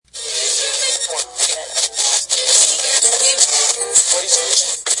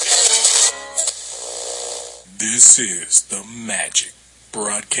This is the Magic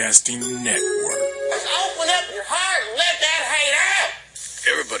Broadcasting Network. Just open up your heart and let that hate out.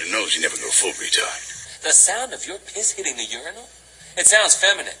 Everybody knows you never go full retard. The sound of your piss hitting the urinal? It sounds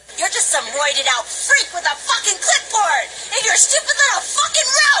feminine. You're just some roided out freak with a fucking clipboard and your stupid little fucking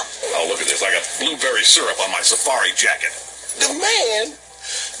rope. Oh, look at this. I got blueberry syrup on my safari jacket. The man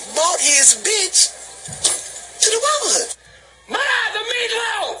bought his bitch to the Brotherhood. Ma, the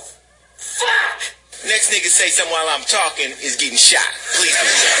meatloaf! Fuck! Next nigga say something while I'm talking is getting shot. Please do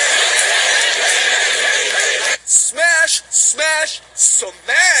that. Smash, smash,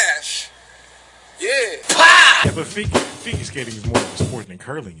 smash. Yeah. Pah! Yeah, but figure skating is more of a sport than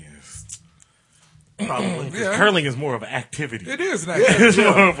curling is. Probably. Yeah. Curling is more of an activity. It is an activity. It's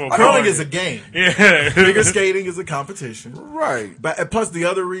more of a Curling party. is a game. Yeah. Figure skating is a competition. Right. But and plus, the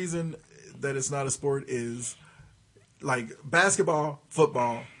other reason that it's not a sport is like basketball,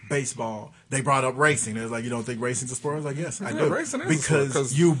 football, baseball. They brought up racing. It was like, you don't think racing's a sport? I was like, yes, I Yeah, do. racing is a sport, because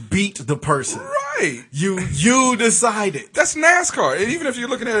 'cause- you beat the person. Right. You decided. That's NASCAR. And even if you're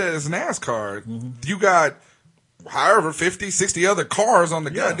looking at it as NASCAR, you got however 50, 60 other cars on the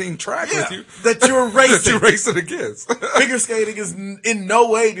goddamn track with you that you're racing. that you're racing against. Figure skating is in no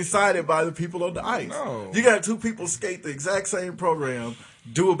way decided by the people on the ice. No. You got two people skate the exact same program,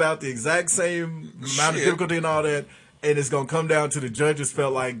 do about the exact same amount of Shit. difficulty and all that, and it's gonna come down to the judges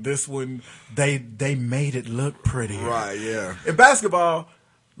felt like this one they made it look pretty. Right, yeah. In basketball,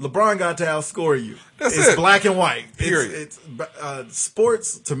 LeBron got to outscore you. That's it's it. black and white. Period. It's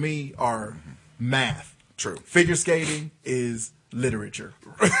sports to me are math. True. Figure skating is literature.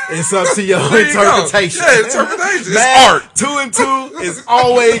 It's up to your There you go. interpretation. Yeah, interpretation. It's Math, art. 2 and 2 is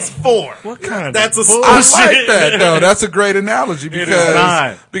always 4. What kind That's of a bullshit? I like that though. That's a great analogy It is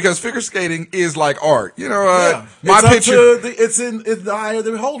not. because figure skating is like art. You know, Yeah. my it's picture. up to it's in the eye of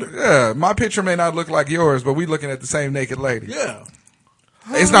the beholder. Yeah, my picture may not look like yours, but we looking at the same naked lady. Yeah.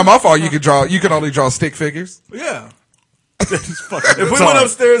 It's not my fault. You can only draw stick figures. Yeah. It's fucking If we retarded. went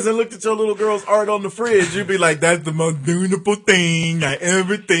upstairs and looked at your little girl's art on the fridge, you'd be like, that's the most beautiful thing I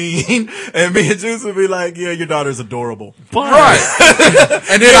ever seen. And me and Juice would be like, yeah, your daughter's adorable. Right.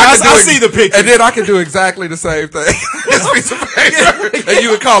 And then Yeah, I I see the picture. And then I can do exactly the same thing. This piece of paper, and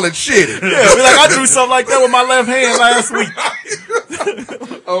you would call it shitty. Yeah, be like, I drew something like that with my left hand last week.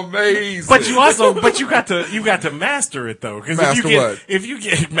 Amazing. But you got to master it though, because if you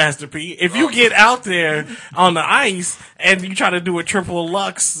get Master P, if you get out there on the ice and you try to do a triple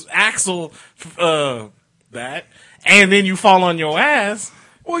lux axle, that, and then you fall on your ass.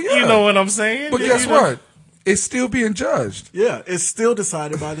 Well, yeah. You know what I'm saying? But guess what? It's still being judged. Yeah, it's still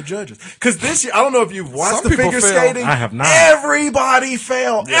decided by the judges. Because this year, I don't know if you've watched Some the people figure fail. skating. I have not. Everybody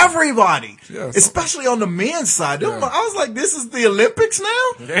failed. Yeah. Everybody. Yeah, Especially on the men's side. I was like, this is the Olympics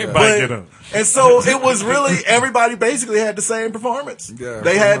now? Everybody get up. And so it was really, everybody basically had the same performance. Yeah.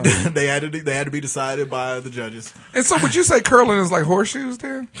 They had to be decided by the judges. And so would you say curling is like horseshoes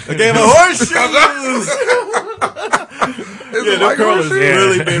then? A game of horseshoes. Is Yeah, it the like curlers horseshoes?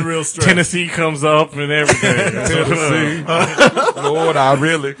 really been real strong. Tennessee comes up and everything. Tennessee. Lord, I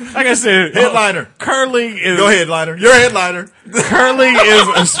really. Like I said, Headliner. curling is Go ahead, Liner. You're a headliner. curling is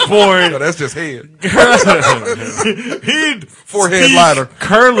a sport. No, that's just head. He'd Forehead liner.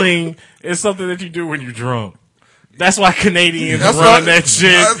 Curling is something that you do when you're drunk. That's why Canadians That's run why- that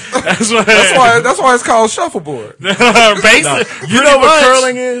shit. That's why it's called shuffleboard. Basically, You know what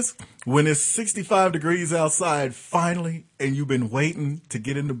curling is? When it's 65 degrees outside, finally, and you've been waiting to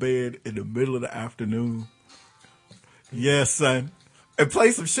get into bed in the middle of the afternoon. Yes, son. And play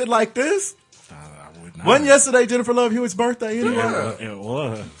some shit like this. Wasn't yesterday Jennifer Love Hewitt's birthday anyway? It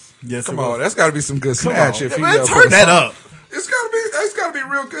was. Yes, Come it was. on, that's got to be some good snatch. If Man, you turn that up. It's gotta be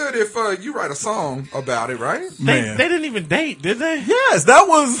real good if you write a song about it, right? They Man. didn't even date, did they? Yes, that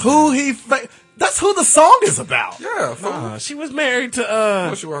was who that's who the song is about. Yeah. She was married to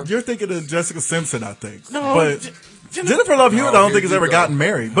What you want? You're thinking of Jessica Simpson, I think. No, but Jennifer Love Hewitt, I don't think has here ever you go. gotten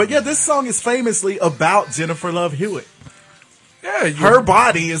married. But yeah, this song is famously about Jennifer Love Hewitt. Yeah, Her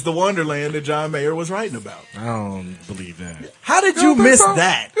body is the wonderland that John Mayer was writing about. I don't believe that. How did You you don't think miss so?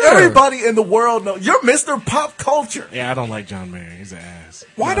 that? Yeah. Everybody in the world knows. You're Mr. Pop Culture. Yeah, I don't like John Mayer. He's an ass.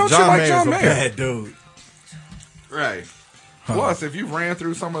 Why don't you like John Mayer's a Mayer? bad dude. Right. Plus, if you ran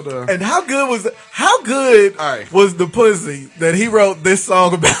through some of the And how good Aye. was the pussy that he wrote this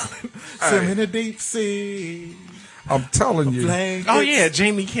song about? Aye. Swim in the deep sea. I'm telling you. Blankets. Oh yeah,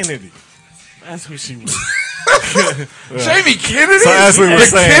 Jamie Kennedy. That's who she was. Jamie Kennedy? So as we were the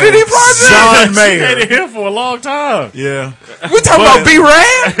saying, Kennedy Project? John She Mayer. dated him for a long time. Yeah. We talking about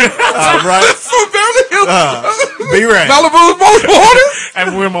B-Rad? Right. From Beverly Hills. Be right. Malibu's most wanted.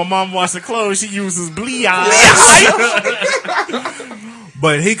 And when my mom washes her clothes, she uses Blee Eye.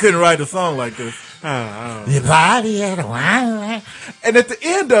 But he couldn't write a song like this. Your body and at the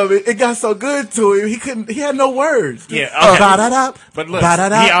end of it, it got so good to him, he had no words. Yeah, but look,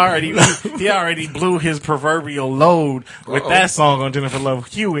 he already blew his proverbial load with that song on Jennifer Love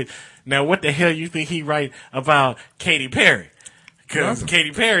Hewitt. Now, what the hell you think he write about Katy Perry? Because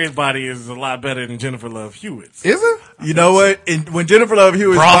Katy Perry's body is a lot better than Jennifer Love Hewitt's. Is it? You know what? When Jennifer Love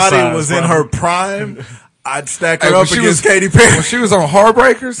Hewitt's body was in her prime, I'd stack her up against Katy Perry. When she was on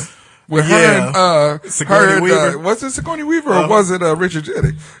Heartbreakers with her and Sigourney Weaver. Was it Sigourney Weaver or was it Richard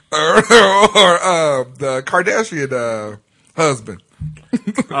Jennings or the Kardashian husband?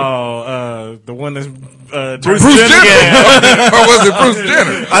 The one that's Bruce Jenner. Or was it Bruce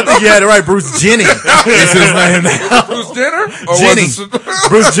Jenner? I think you had it right. Bruce Jenny is his name now. Bruce Jenner? Or Jenny. was it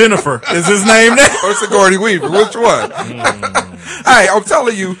Bruce Jennifer is his name now. or Sigourney Weaver? Which one? Hey, I'm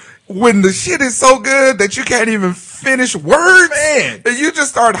telling you, when the shit is so good that you can't even finish words, man, and you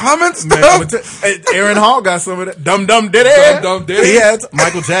just start humming stuff. Aaron Hall got some of that. Dum Dum Diddy. Dum Dum Diddy. He had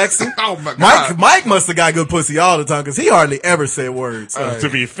Michael Jackson. Oh my God. Mike must have got good pussy all the time because he hardly ever said words. To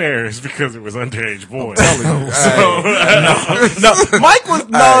be fair, it's because it was underage boys. No, Mike was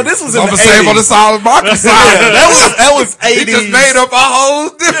this was in I'm the gonna save 80s. on the solid market side. that was 80s. He just made up a whole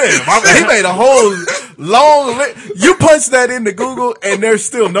different. He made a whole long you punch that into Google and there's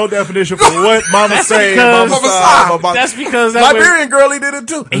still no definition for what Mama say. That's because Liberian girl, he did it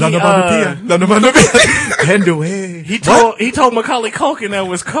too. He told Macaulay Culkin that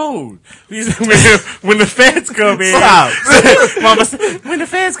was code. When the feds come in, Mama said, when the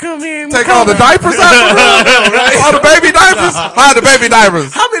feds come in, take all the diapers out the room, right? All the baby diapers. Hide the baby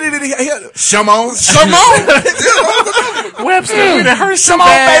diapers. How many did he have? Shamon. Webster, when it hurts so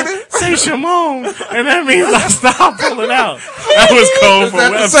bad, say Shimon, and that means I stop pulling out. That was code for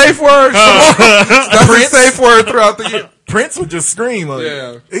That's Webster. the safe word. That's the safe word throughout the year. Prince would just scream.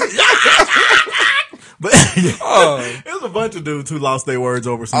 Yeah. But there's a bunch of dudes who lost their words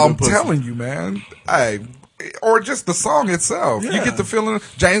over some I'm good pussy. telling you, man. Or just the song itself. Yeah. You get the feeling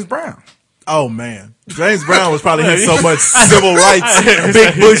of James Brown. Oh man, James Brown was probably hitting so much civil rights,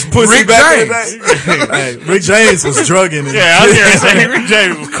 big bush pussy Rick back in James. the day. Hey, Rick James was drugging and Yeah, I was going to say Rick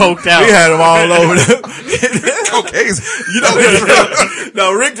James was coked out. he had them all over. Okay.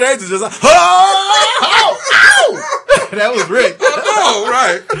 No, Rick James was just like, oh, that was Rick. Oh,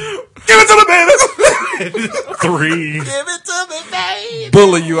 right. Give it to the baby. 3, Give it to me, baby.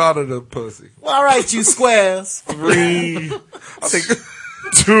 Bully you out of the pussy. All right, you squares. 3, I think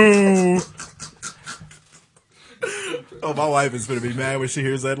 2. Oh, my wife is going to be mad when she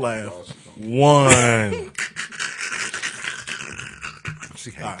hears that laugh. 1.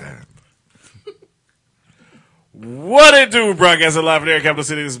 she hate that. What it do, broadcasting live in the capital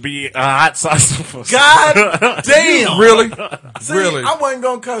city? This be a hot sauce. God damn. Really? See, Really? I wasn't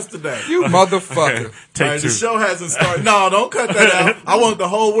going to cuss today. You motherfucker. Take Right, 2. the show hasn't started. No, don't cut that out. I want the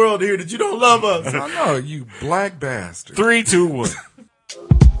whole world to hear that you don't love us. I know, you black bastard. 3, 2, 1.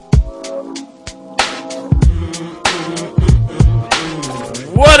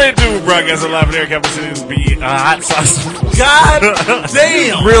 What it do, broadcasting live in the capital city? This be a hot sauce. God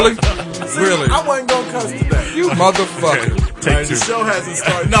damn. Really? See, Really? I wasn't going to cuss today. You motherfucker. Take Right, 2. the show hasn't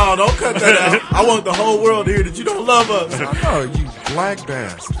started. No, don't cut that out. I want the whole world to hear that you don't love us. I know, you black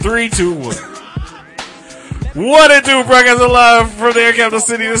bastard. 3, 2, 1. What it do, broadcasting live from the Air Capital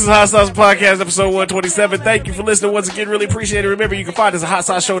City. This is Hot Sauce Podcast, episode 127. Thank you for listening once again. Really appreciate it. Remember, you can find us at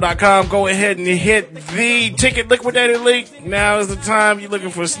hotsauceshow.com. Go ahead and hit the ticket liquidator link. Now is the time. You're looking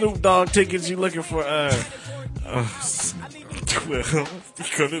for Snoop Dogg tickets. You're looking for, go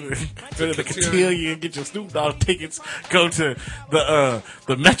to the Cotillion and get your Snoop Dogg tickets. Go to the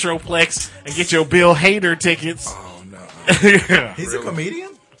Metroplex and get your Bill Hader tickets. Oh, no. Yeah. He's a comedian?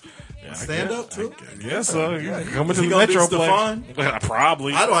 Stand up too? Yes, sir. Coming to He the gonna do Metroplex.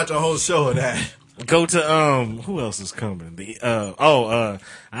 Probably. I'd watch a whole show of that. Go to who else is coming?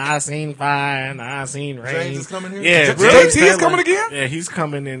 I seen fire and I seen rain. James is coming here? Yeah, Really? James JT is Taylor. coming again? Yeah, he's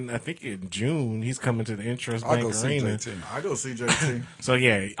coming in. I think in June. He's coming to the Interest I'll Bank go see Arena. JT. I go see JT. So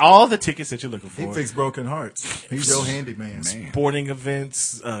yeah, all the tickets that you're looking He for. fixed broken hearts. He's your handyman. Sporting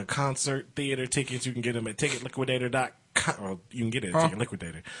events, concert, theater tickets. You can get them at ticketliquidator.com. Or you can get it at Ticket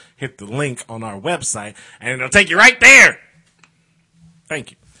Liquidator. Hit the link on our website, and it'll take you right there.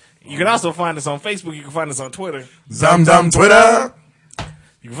 Thank you. You can also find us on Facebook. You can find us on Twitter. Zum Twitter.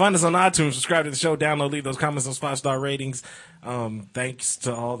 You can find us on iTunes. Subscribe to the show. Download. Leave those comments, those 5-star ratings. Thanks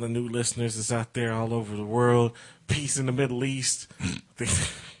to all the new listeners that's out there all over the world. Peace in the Middle East.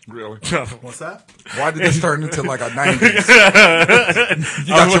 Really? What's that? Why did this turn into like a 90s?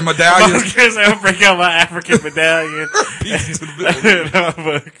 You got your medallions. I'll break out my African medallion. Peace to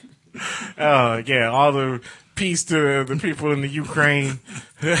the middle. Oh, yeah, all the peace to the people in the Ukraine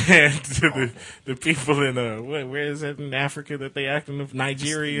and to the people in, where is it in Africa that they acting in?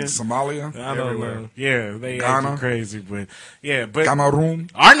 Nigeria? Somalia? I don't know. Yeah, they Ghana? acting crazy, but Cameroon?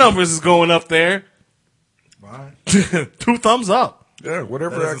 our numbers is going up there. Right. 2 thumbs up. Yeah,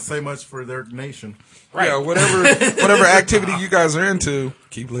 whatever. That doesn't say much for their nation. Right. Yeah, whatever activity you guys are into,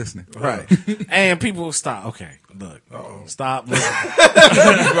 keep listening. Right. And people stop. Okay, look. Stop listening.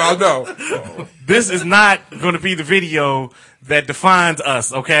 Well, no. This is not going to be the video that defines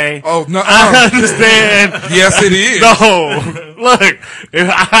us, okay? Oh, no. I understand. Yes, it is. No. Look,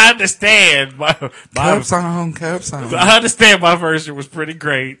 I understand. Curb song. I understand my version was pretty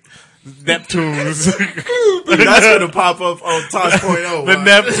great. Neptunes. That's going to pop up on Tosh.0. The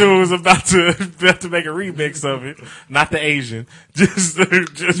Neptunes about to make a remix of it. Not the Asian. Just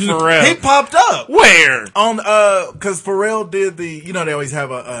Pharrell. He popped up. Where? On because Pharrell did the, they always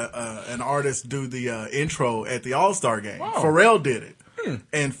have an artist do the intro at the All-Star game. Wow. Pharrell did it.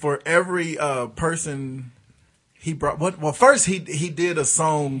 And for every person he brought, well, first he did a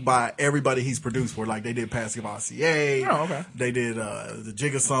song by everybody he's produced for. Like they did Basketball CA. Oh, okay. They did the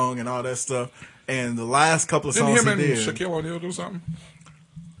Jigga song and all that stuff. And the last couple of Didn't songs him he and did, Shaquille O'Neal do something?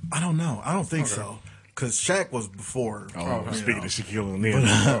 I don't know. I don't think so. Because Shaq was before. Speaking of Shaquille O'Neal,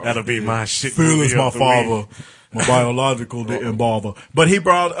 that'll be my shit. Phil is movie my of the father. week. My biological didn't bother. But he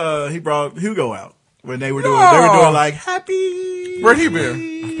brought Hugo out when they were doing like happy. Where'd he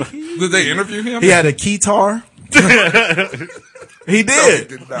been? Did they interview him? He had a keytar. He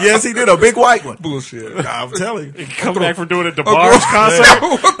did. He did not. Yes, he did. A big white one. Bullshit. I'm telling you. Come back from doing a DeBarge concert.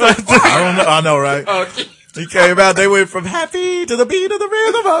 I don't know. I know, right? He came out. They went from happy to the beat of the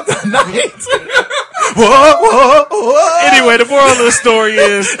rhythm of the night. Whoa, whoa, whoa. Anyway, the moral of the story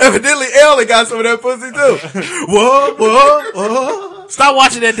is Evidently, Ellie got some of that pussy too. Whoa, whoa, whoa. stop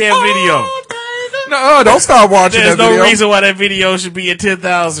watching that damn video. No, don't stop watching There's that video. no reason why that video should be at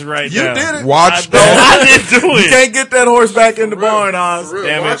 10,000 right You now. did it. Watch I that. didn't do You it. can't get that horse back in the barn, Oz. real.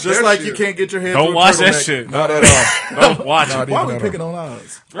 Damn it. Watch Just that like shit. you can't get your head Don't through a watch that turtleneck. shit. Not at all. Don't watch Not it. Why are even we at picking all. on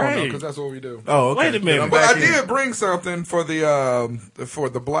Oz? Right. Because that's what we do. Oh, okay. Wait a minute. I'm But back I in. did bring something for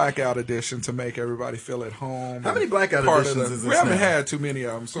the blackout edition to make everybody feel at home. How many blackout Part of editions the- is this We haven't now? had too many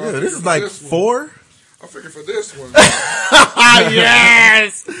of them. So I Yeah, figured this is for like this one- 4. I figured for this one.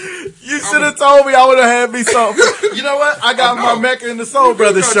 Yes. You should have told me I would have had me some. You know what? I got my Mecca and the Soul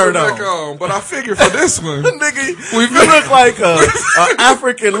Brothers Got shirt your on. neck on. But I figured for this one, Nigga, you look like a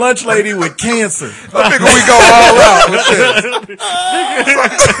African lunch lady with cancer. I figure we go all out with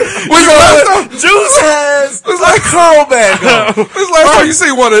this. We go. Juice has a curl back on. It's like time you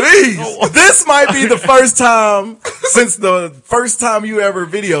see one of these. This might be the first time since the first time you ever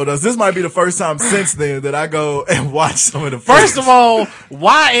videoed us. This might be the first time since then that I go and watch some of the First of all,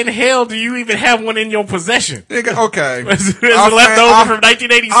 why in hell do you even have one in your possession? Nigga, okay. It's left over from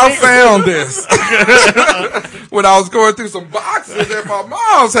 1986. I found this when I was going through some boxes at my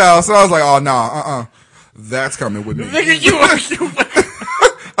mom's house. And I was like, oh, nah, that's coming with me. Nigga, you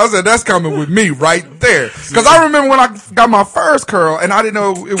I said, that's coming with me right there. Because I remember when I got my first curl, and I didn't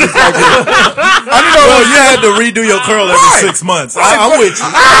know it was like I didn't know Well, you had to redo your curl every Right. 6 months. I'm with you.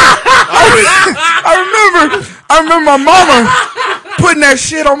 I remember my mama putting that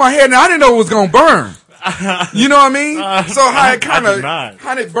shit on my head, and I didn't know it was gonna burn. You know what I mean? So how it kind I of did not.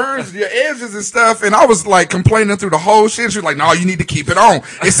 how it burns your edges and stuff, and I was like complaining through the whole shit. She was like, "No, you need to keep it on.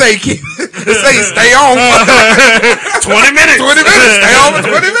 It say stay on 20 minutes. 20 minutes. Stay on for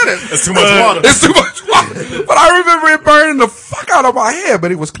 20 minutes. That's too much water. It's too much water." But I remember it burning the fuck out of my head,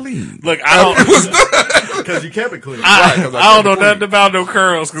 but it was clean. Look, I don't. It was Because you kept it clean. I 'cause I don't know kept it nothing about no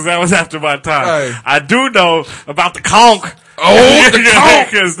curls because that was after my time. Hey. I do know about the conch. Oh, the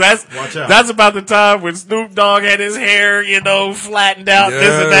conch. Because Watch out. that's about the time when Snoop Dogg had his hair, flattened out,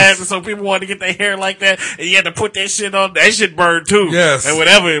 this and that. And so people wanted to get their hair like that, and you had to put that shit on. That shit burned too. Yes. And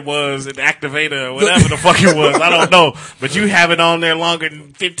whatever it was, an activator or whatever the fuck it was, I don't know. But you have it on there longer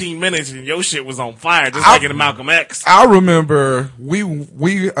than 15 minutes, and your shit was on fire, just like in Malcolm X. I remember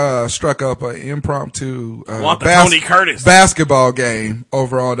we struck up an impromptu Want the Tony Curtis. basketball game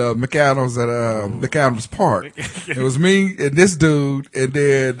over on McAdams at McAdams Park. It was me and this dude, and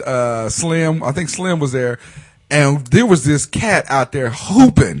then Slim. I think Slim was there, and there was this cat out there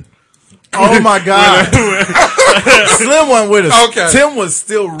hooping. Oh my God. Slim wasn't with us. Okay. Tim was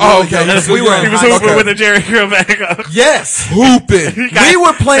still really okay. young. We were He was hooping with the Jerry curl back up. Yes. hooping. We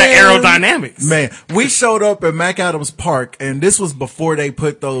were playing aerodynamics. Man, we showed up at McAdams Park, and this was before they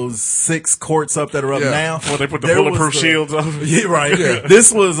put those 6 courts up that are up now. Well, they put the There bulletproof was shields on. Yeah, right. Yeah.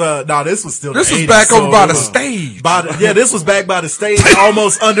 This was this was still. This the was 80s, back over by it the was- stage. This was back by the stage,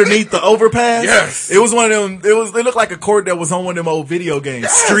 almost underneath the overpass. Yes. It was one of them. It looked like a court that was on one of them old video games.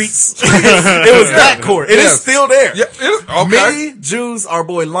 Streets. It was that court. It is still there. Yeah, it is. Okay. Me, Juice, our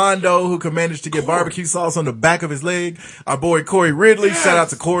boy Londo, who could manage to get barbecue sauce on the back of his leg. Our boy Corey Ridley. Shout out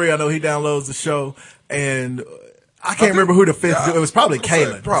to Corey. I know he downloads the show. And I can't remember who the fifth. It was probably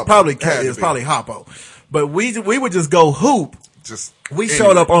Kalen. Probably It was probably Hoppo. But we would just go hoop. Just We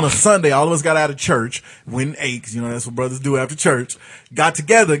showed up on a Sunday. All of us got out of church. Went and ate. You know, that's what brothers do after church. Got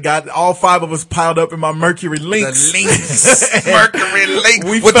together. Got all 5 of us piled up in my Mercury Lynx. The Lynx. Mercury Lynx.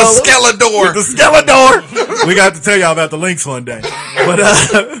 We with the fell- Skelador. With the Skelador. We got to tell y'all about the Lynx one day.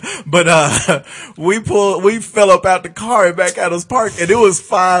 But we fell up out the car at McAdams Park, and it was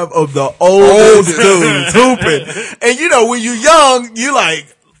 5 of the oldest dudes hooping. And you know, when you young, you like,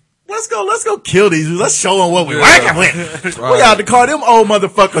 let's go kill these. Let's show them what we working with. Right. We out the car. Them old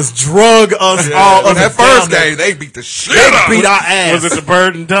motherfuckers drug us all up that and first down game, they beat the shit They out of beat us. our ass. Was it the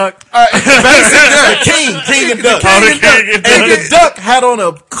bird and duck? The King and Duck. And the duck had on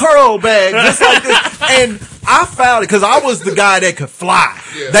a curl bag just like this. And I found it because I was the guy that could fly.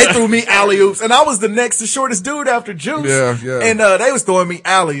 Yeah. They threw me alley-oops, and I was the shortest dude after Juice. Yeah, yeah. And they was throwing me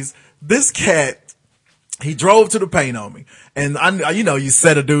alleys. This cat, he drove to the paint on me. And you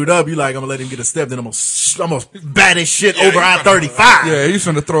set a dude up, you like, I'm gonna let him get a step, then I'm gonna bat his shit over I-35. Yeah, he's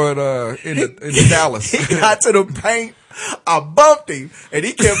finna throw it in Dallas. He got to the paint. I bumped him, and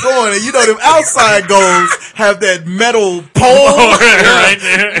he kept going. And you know, them outside goals have that metal pole. Right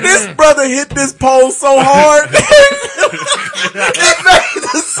there. This brother hit this pole so hard, it made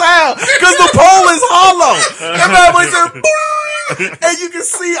the sound because the pole is hollow. And that was just, and you can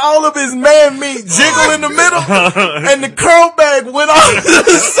see all of his man meat jiggle in the middle, and the curl bag went off to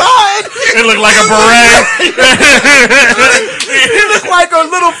the side. It looked like a beret. He looked like a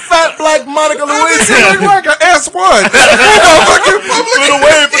little fat black Monica Lewinsky. He look like an S1. Little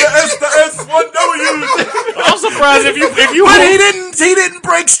wave for the S1W. I'm surprised if you. But he didn't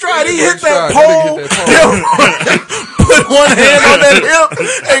break stride. He hit that He didn't pole. hit that Put one hand on that hip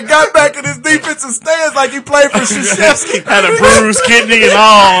and got back in his defensive stance like he played for Krzyzewski. Had a bruised kidney and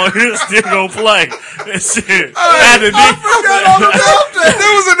all. He was still gonna play. Shit. I forgot all about that.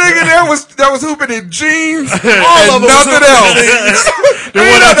 There was a nigga that was hooping in jeans and nothing else. He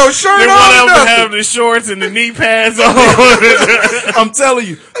ain't had no shirt Then on one or of them nothing. have the shorts and the knee pads on. I'm telling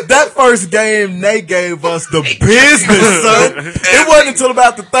you, that first game, they gave us the business, son. It wasn't until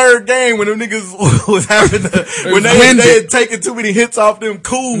about the 3rd game when them niggas was having when they had taken too many hits off them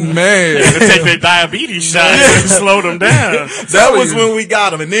cool. Man. Take their diabetes shot and slow them down. That was when we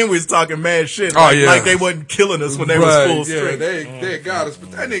got them, and then we was talking mad shit. Oh, yeah. Like they wasn't killing us when they was full strength. They got us,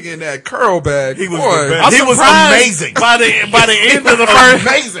 but that nigga in that curl bag, He was boy, the best. He was surprised amazing. By the end of the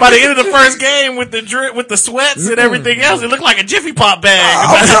Amazing. by the end of the first game with the drip, with the sweats and everything else, it looked like a Jiffy Pop bag.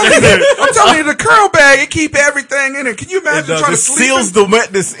 I'm telling you, the curl bag, it keep everything in it. Can you It imagine does. trying It to sleep? seals the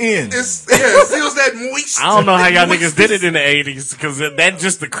wetness in. It seals that moist. I don't know how y'all niggas did it in the 80s because that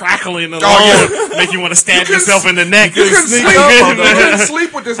just the crackling alone Oh, make you want to stab couldn't yourself in the neck. You couldn't sneak sleep. up on You them. couldn't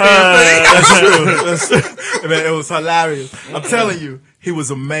sleep with this damn thing. That's true. Man, it was hilarious. I'm telling you, he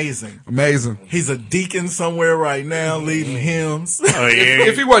was amazing. Amazing. He's a deacon somewhere right now, leading hymns. Oh, yeah.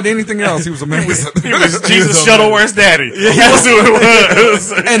 If he wasn't anything else, he was amazing. He was Jesus Shuttleworth's daddy. That's who it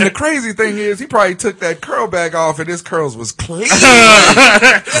was. And the crazy thing is, he probably took that curl bag off, and his curls was clean.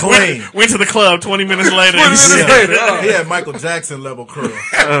 Clean. Went to the club 20 minutes later. 20 minutes Yeah. later. Oh. He had Michael Jackson level curl.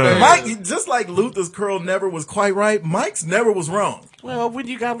 Mike, just like Luther's curl never was quite right, Mike's never was wrong. Well, when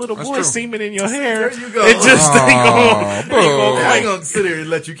you got little boy true. semen in your hair, There you go. it just ain't Oh, going I ain't quite. gonna sit here and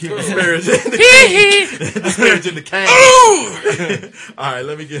let you keep the spirit in the spirit in the can. All right,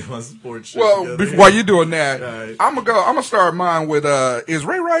 let me get my sports shit Well, together. while you doing that, Alright. I'm gonna start mine with is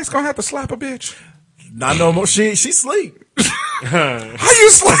Ray Rice gonna have to slap a bitch? Not no more. She sleep. How you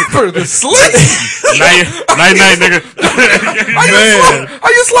slap her to sleep? Night, nigga. How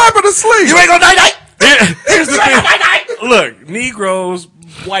you slap her to sleep? You ain't gonna night night. Here's the thing. Look, Negroes,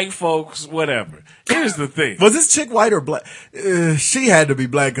 white folks, whatever. Here's the thing. Was this chick white or black? She had to be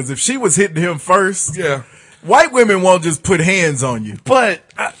black because if she was hitting him first, Yeah. white women won't just put hands on you. But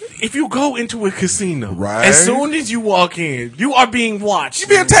if you go into a casino, Right. as soon as you walk in, you are being watched. You're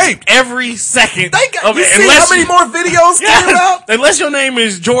being taped. Every second. You see how many more videos came out? Unless your name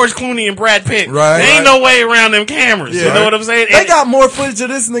is George Clooney and Brad Pitt. Right. There ain't no way around them cameras. Yeah. You know what I'm saying? They got more footage of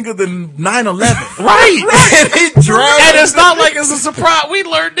this nigga than 9/11. Right. And he dragged. And it's not like it's a surprise. We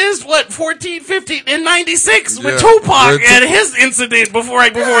learned this, 14, 15, in 96 with Yeah. Tupac Yeah, and his incident before he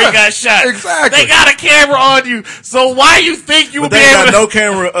got shot. Exactly. They got a camera on you. So why you think you would But be they able got to... no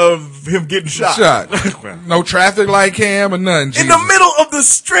camera of him getting shot. No traffic light cam or nothing. In Jesus. the middle of the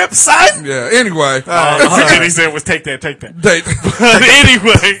strip, son. Yeah. Anyway. And he said was take that. They- But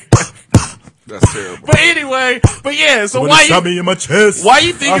anyway. That's terrible. But anyway. But yeah, so When why he shot me in my chest. Why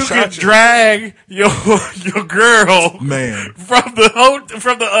you think I'll you can shot you. drag your girl Man. from the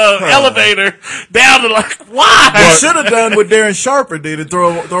elevator down to like why? He should have done what Darren Sharper did and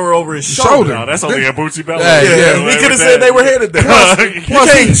throw her over his shoulder. Shoulder. No, that's only a Bootsy Bella. Yeah, He could have said they were headed there. You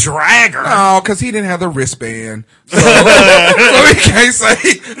can't drag her. No, because he didn't have the wristband. So he can't say,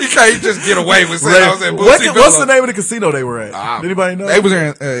 he can't just get away with saying I was at Bootsy What's Bella. the name of the casino they were at? Anybody know? They was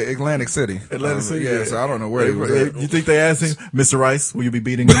in Atlantic City. Atlantic City, Yeah, yeah. so I don't know where they was at. You think they asked him, Mr. Rice, will you be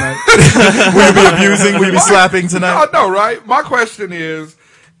beating tonight? Will you be abusing? Will you be slapping I tonight? know, right? My question is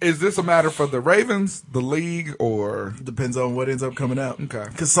this a matter for the Ravens, the league, or Depends on what ends up coming out. Okay.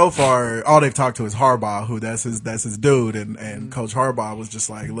 Because so far, all they've talked to is Harbaugh, who that's his dude, and Coach Harbaugh was just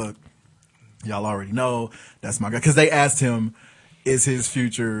like, look, y'all already know that's my guy. Because they asked him, is his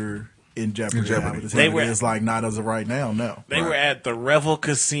future in jeopardy? In jeopardy. They were- It's like, not as of right now, no. They were at the Revel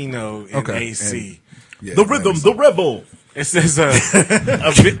Casino in Okay, AC. yeah, The rhythm, the rebel. It says a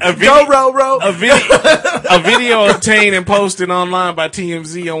Go, row, row. a video obtained and posted online by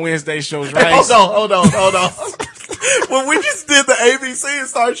TMZ on Wednesday shows Rice. Hold on. When we just did the ABC and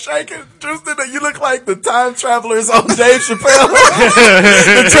started shaking, just did you look like the time travelers on Dave Chappelle.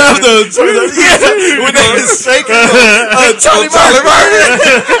 When they was shaking Charlie Murphy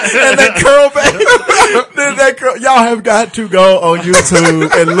and that curl back. Then that curl, y'all have got to go on YouTube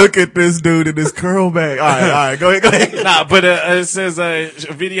and look at this dude in his curl bag. All right, go ahead. Nah, but it says a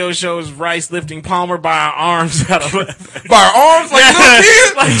video shows Rice lifting Palmer by her arms out of by her arms like little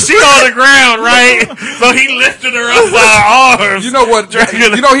kids? like she on the ground, right? So he lifted her up by her arms. You know what?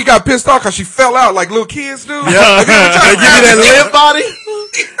 You know he got pissed off because she fell out like little kids do. Yeah, give me that lip body.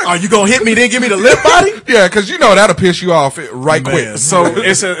 Are you gonna hit me? Then give me the lip body. Yeah, because you know that'll piss you off right quick. So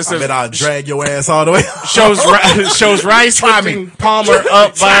it's a I bet I'll drag your ass all the way. shows Rice lifting Palmer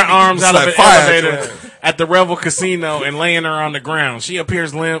up by her arms out of an Fire at elevator at the Revel Casino and laying her on the ground. She appears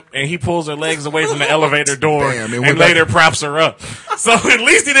limp, and he pulls her legs away from the elevator door Damn, it and went later props her up. So at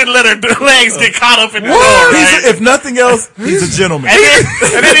least he didn't let her legs get caught up in the door. He's Right? if nothing else, he's a gentleman. And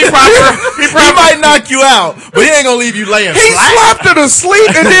then he propped her. He might knock you out, but he ain't gonna leave you laying He flat. slapped her to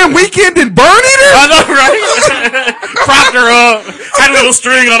sleep and then Weekend and Bernie her? I know, right? Propped her up, had a little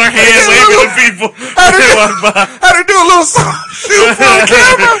string on her hand, waving at people. Had her do a little shoot for the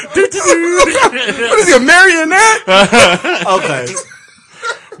camera? What is he, a marionette? Okay,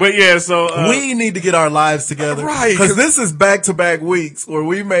 But yeah, so we need to get our lives together, Right, Because this is back-to-back weeks where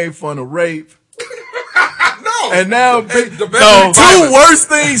we made fun of rape, No. and now The two worst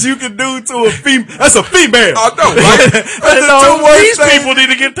things you can do to a female. That's a female. I know, right? That's the two worst these things. people need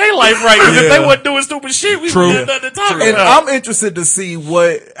to get their life right. Because if Yeah. they wasn't doing stupid shit, we True. wouldn't have nothing to talk And about. I'm interested to see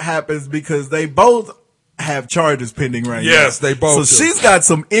what happens because they both have charges pending right now. Yes, they both So do. she's got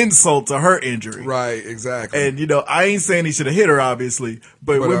some insult to her injury. Right, exactly. And, I ain't saying he should have hit her, obviously.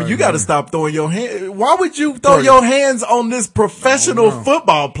 But women, you I got to know. stop throwing your hand. Why would you throw your hands on this professional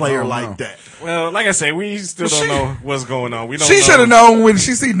football player like that? Well, like I say, we still don't know what's going on. We don't. She should have known when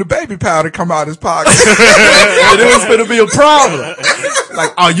she seen the baby powder come out his pocket. And it was going to be a problem.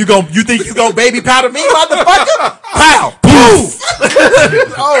 Like, you think you gonna baby powder me, motherfucker? Pow! Poof!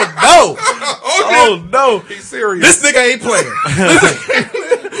 Oh, no. Oh, no. He's serious. This nigga ain't playing.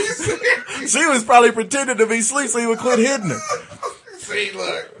 She was probably pretending to be asleep so he would quit hitting her. See,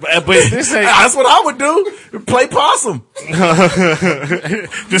 look. But this ain't. That's what I would do. Play possum.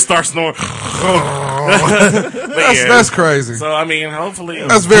 Just start snoring. That's crazy. So I mean, hopefully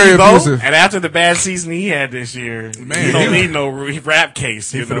That's very abusive. And after the bad season he had this year, Man, you don't he- need no rap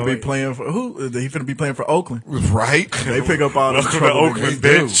case. He You finna know? be playing for who? He finna be playing for Oakland. Right? They pick up all the Welcome to trouble. Oakland,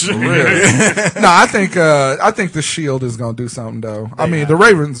 They do, bitch. for real. No, I think the Shield is gonna do something though. I mean, the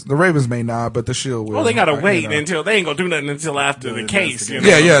Ravens may not, but the Shield will. Well, they gotta You wait know. until they ain't gonna do nothing until after the case. You know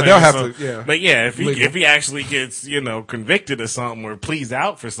Yeah, what yeah, I'm they'll saying? have to- yeah. But yeah, if Legal. he actually gets convicted of something or pleads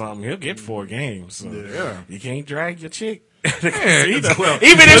out for something, he'll get 4 games. So you can't drag your chick.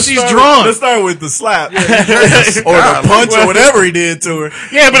 Even if she's drunk. Let's start with the slap. Or the punch or whatever he did to her.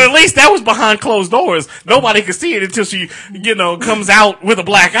 Yeah, but at least that was behind closed doors. Nobody could see it until she, comes out with a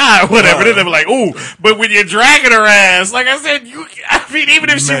black eye or whatever. Then they were like, ooh. But when you're dragging her ass, like I said, even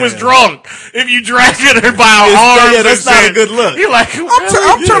if she was drunk, if you dragging her by her arms, that's not a good look. You're like,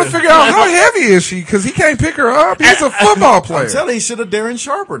 I'm trying to figure out how heavy is she, because he can't pick her up. He's a football player. I'm telling you, he should have Darren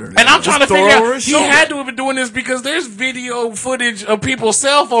sharpened her. And I'm trying to figure out, he had to have been doing this because there's video footage of people's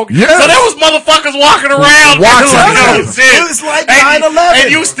cell phones. Yes. So there was motherfuckers walking around. Watching. It was like 9/11.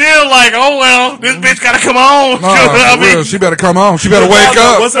 And you still like, oh well, this bitch gotta come on. I mean, she better come on. She better wake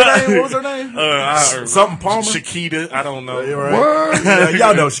up. What's her name? What was her name? Something Palmer? Shakita. I don't know. Right? What? Yeah,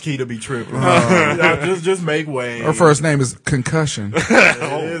 y'all know Shakita be tripping. Just make way. Her first name is Concussion.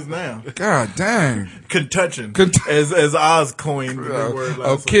 It is now. God dang. Contusion. As Oz coined the word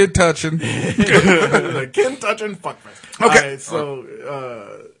last kid touching. Kid touching fuckface. Okay. All right, so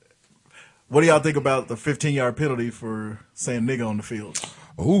what do y'all think about the 15-yard penalty for saying nigga on the field?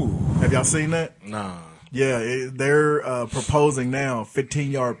 Ooh. Have y'all seen that? Nah. Yeah, they're proposing now a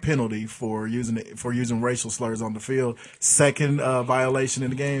 15-yard penalty for using racial slurs on the field. Second violation in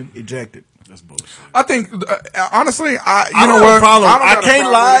the game, ejected. That's bullshit. I think, honestly, I don't have a problem. I can't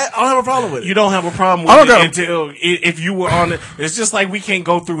lie. I don't have a problem with it. You don't have a problem with it until if you were on it. It's just like we can't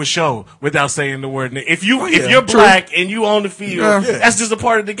go through a show without saying the word. If you're black and you on the field, that's just a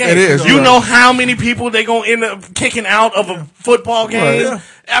part of the game. It is. You know how many people they gonna end up kicking out of a football game. Right.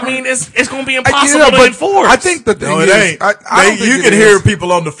 I mean, it's gonna be impossible to enforce. I think the thing it is, ain't. I don't think you can hear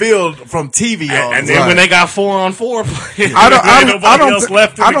people on the field from TV, and then when they got 4-on-4 players,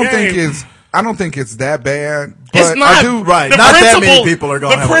 I don't think it's that bad. But it's not. I do, right. Not that many people are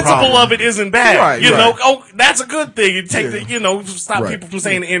going to have a problem. The principle of it isn't bad. Right, you know, that's a good thing. You take stop people from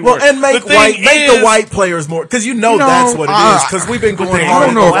saying the N-word. Well, and make the white players more, because that's what it is. Because we've been going I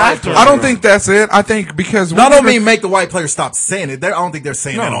don't know. I don't think that's it. I think because I don't mean make the white players stop saying it. I don't think they're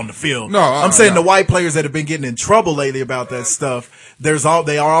saying that on the field. No, I'm saying the white players that have been getting in trouble lately about that stuff.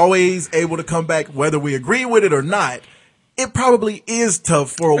 They are always able to come back, whether we agree with it or not. It probably is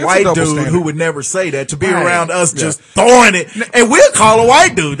tough for a white dude who would never say that to be around us just throwing it, and we'll call a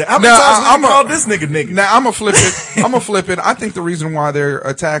white dude. How many times we call this nigga? Now I'm gonna flip it. I think the reason why they're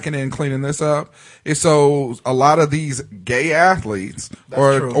attacking it and cleaning this up is so a lot of these gay athletes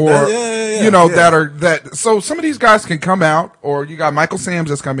so some of these guys can come out, or you got Michael Sams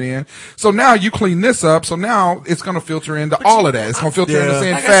that's coming in. So now you clean this up. So now it's gonna filter into all of that. It's gonna filter into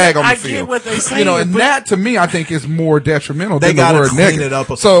saying fag on the field. I get what they say, and that to me I think is more detrimental. They got to clean it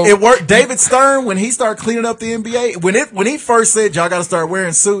up. So it worked. David Stern, when he started cleaning up the NBA, when he first said y'all got to start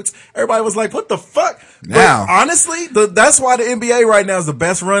wearing suits, everybody was like, "What the fuck?" Now, but honestly, that's why the NBA right now is the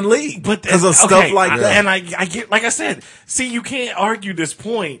best run league because of stuff like that. And I get, like I said, see, you can't argue this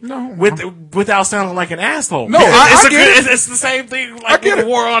point without sounding like an asshole. No, it's the same thing like with the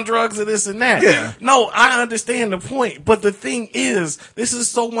war on drugs and this and that. Yeah. No, I understand the point, but the thing is, this is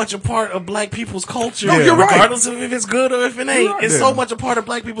so much a part of black people's culture. No, you're right. Regardless of if it's good or if it ain't, it's so much a part of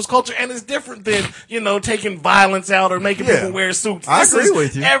black people's culture, and it's different than taking violence out or making people wear suits. I agree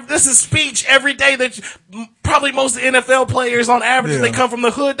with you. This is speech every day that probably most NFL players on average, they come from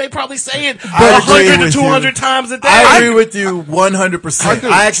the hood, they probably say it 100 to 200 times a day. I agree with you 100%.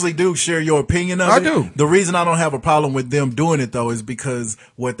 I actually do share your opinion of it. I do. The reason I don't have a problem with them doing it though is because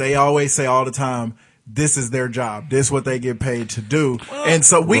what they always say all the time, this is their job. This is what they get paid to do. And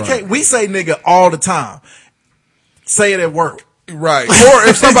so we say nigga all the time. Say it at work. Right. Or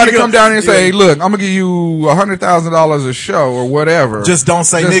if somebody come down here and say, hey, look, I'm going to give you $100,000 a show or whatever. Just don't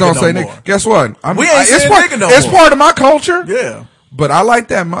say nigga no more. Guess what? We ain't saying nigga no more. It's part of my culture. Yeah. But I like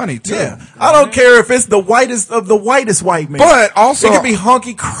that money too. Yeah. I don't care if it's the whitest of the whitest white men. But also, it could be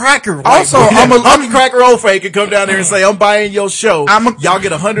Hunky Cracker. Hunky Cracker Old Fake could come down there and say, I'm buying your show. Y'all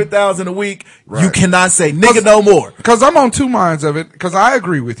get $100,000 a week. Right. You cannot say nigga no more. Cause I'm on two minds of it. Cause I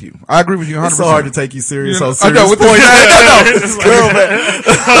agree with you. I agree with you 100%. It's so hard to take you serious. I know. With the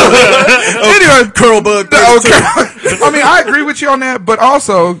anyway, curl bug. I mean, I agree with you on that. But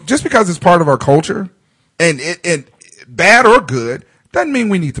also, just because it's part of our culture, and bad or good, doesn't mean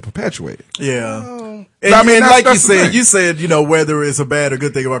we need to perpetuate it. Yeah. And like you said, whether it's a bad or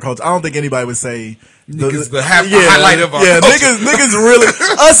good thing of our culture, I don't think anybody would say the highlight of our culture. Niggas really,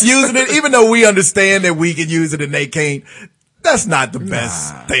 us using it, even though we understand that we can use it and they can't, That's not the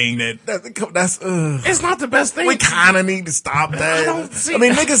best thing. That's. It's not the best thing. We kind of need to stop that. I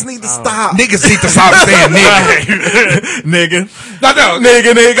mean, niggas need to stop. Niggas need to stop saying nigga. Nigga. No.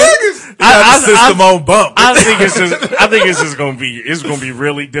 Niggas. System on bump. I think it's just gonna be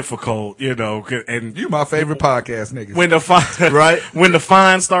really difficult, you know. And you my favorite podcast, niggas. When the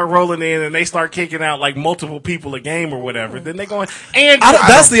fines start rolling in and they start kicking out like multiple people a game or whatever, then they going. And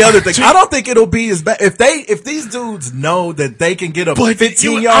that's the other thing. I don't think it'll be as bad if these dudes know that they can get a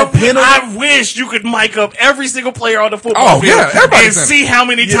 15-yard penalty. I wish you could mic up every single player on the football field and see how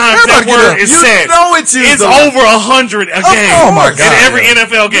many times that word is said. It's over 100 a game. Oh my god! In every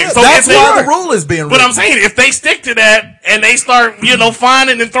NFL game. So that's why the rule is being. But I'm saying if they stick to that and they start,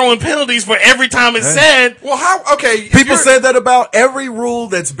 fining and throwing penalties for every time it's said. Well, how? Okay, people said that about every rule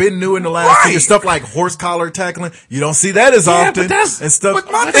that's been new in the last year. Stuff like horse collar tackling. You don't see that as often. And stuff.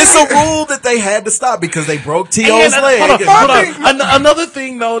 It's a rule that they had to stop because they broke T.O.'s leg. Another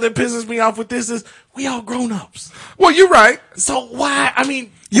thing though that pisses me off with this is we all grown ups. Well, you're right. So why? I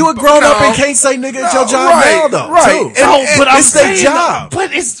mean, you a grown up and can't say nigga at your job now though. Right. But it's their job.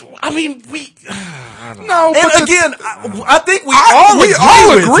 But it's. I mean, we. No, and again, I think we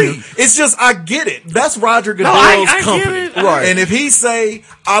all agree. It's just I get it. That's Roger Goodell's company, right? And if he say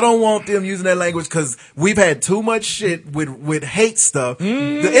I don't want them using that language because we've had too much shit with hate stuff, the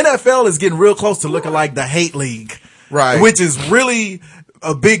NFL is getting real close to looking like the hate league, right? Which is really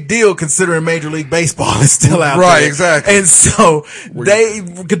a big deal considering Major League Baseball is still out there. Right, exactly. And so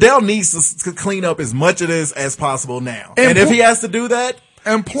Goodell needs to clean up as much of this as possible now. And if he has to do that.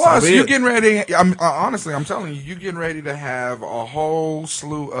 And plus, you're getting ready. Honestly, I'm telling you, you're getting ready to have a whole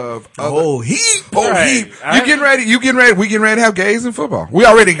slew of heap. You getting ready. We getting ready to have gays in football. We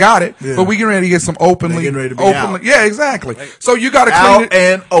already got it, but we getting ready to get some openly. Out. Yeah, exactly. So you got to clean it.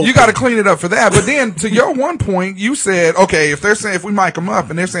 And open. You got to clean it up for that. But then, to your one point, you said, okay, if they're saying if we mic them up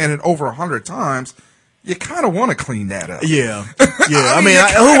and they're saying it over 100 times. You kind of want to clean that up. Yeah. I mean,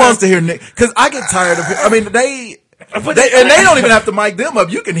 who wants to hear Nick? Because I get tired of. I mean, they don't even have to mic them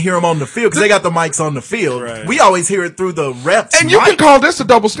up. You can hear them on the field because they got the mics on the field. Right. We always hear it through the reps. And you can call this a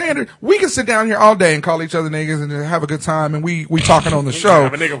double standard. We can sit down here all day and call each other niggas and have a good time and we talking on the show.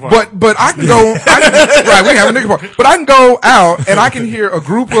 But I can go, right, we have a nigga party. But I can go out and I can hear a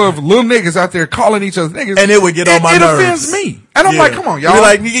group of little niggas out there calling each other niggas. And it would get on my nerves. It offends me. And I'm like, come on, y'all. You're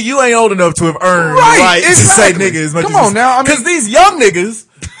like, nigga, you ain't old enough to have earned the right to say nigga as much as come on now. Because these young niggas,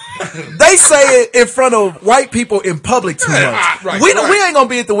 they say it in front of white people in public too much. We ain't gonna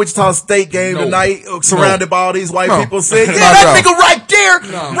be at the Wichita State game tonight, surrounded by all these white people saying, "Yeah, that nigga right there,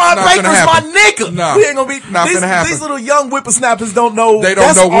 Ron Baker's my nigga." We ain't gonna be. These little young whippersnappers don't know. They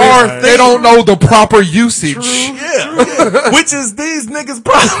don't know. They don't know the proper usage. Yeah. Which is these niggas'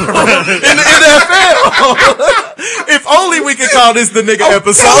 problem in the NFL. If only we could call this the nigga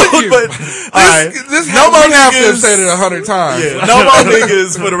episode. But no more niggas have said it 100 times. Yeah, no more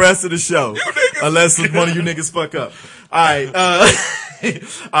niggas for the rest of the show, unless one of you niggas fuck up. All right,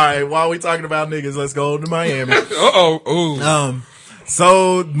 all right. While we talking about niggas, let's go to Miami.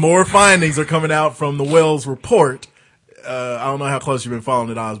 So more findings are coming out from the Wells report. I don't know how close you've been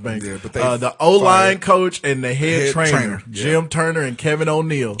following it, Osbank. Yeah, but the O-line coach and the head trainer, Jim Turner and Kevin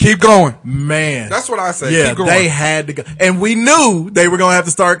O'Neill. Keep going. Man. That's what I say. Yeah, keep going. They had to go. And we knew they were going to have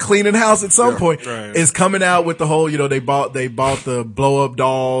to start cleaning house at some point. Right. It's coming out with the whole, they bought the blow up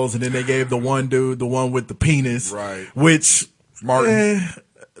dolls and then they gave the one dude, the one with the penis. Right. Which. Martin.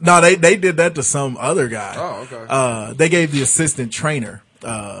 No, they did that to some other guy. Oh, okay. They gave the assistant trainer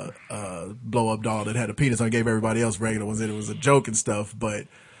blow up doll that had a penis. I gave everybody else regular ones. It was a joke and stuff, but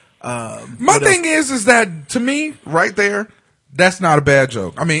my thing is that to me, right there, that's not a bad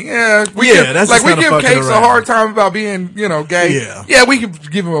joke. I mean, we give Cakes a hard time about being, gay. Yeah, we can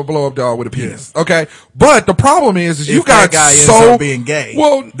give him a blow up doll with a penis. Yeah. Okay, but the problem is you got guy ends up being gay.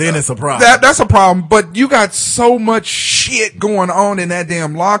 Well, then it's a problem. That's a problem. But you got so much shit going on in that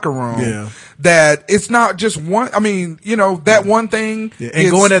damn locker room. Yeah. That it's not just one. I mean, that one thing. Yeah, and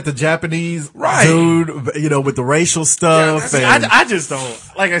going at the Japanese dude, with the racial stuff. Yeah, I just don't.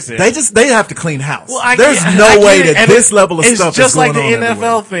 Like I said, they have to clean house. Well, there's no way that this level of stuff is just going like the on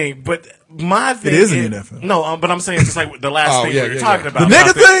NFL thing. But my thing it is in the NFL. No, but I'm saying just like the last thing we were talking about. The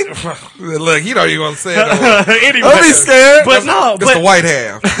nigga thing. Look, you don't even want to say it. Anyway, I'll be scared. But no, it's the white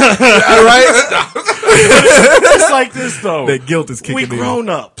half. Right? It's like this though. That guilt is kicking in. We grown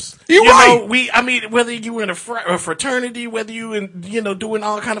ups. You're right. Whether you were in a fraternity, whether you doing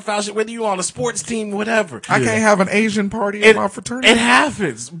all kind of foul shit, whether you on a sports team, whatever. I can't have an Asian party in my fraternity. It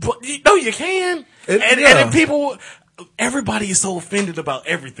happens, but no, you can. And then people, everybody is so offended about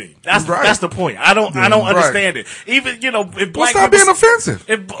everything. That's the point. I don't understand it. Even if black stop being offensive.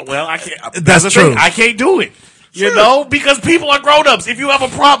 I can't. That's true. I can't do it. You know, because people are grown-ups. If you have a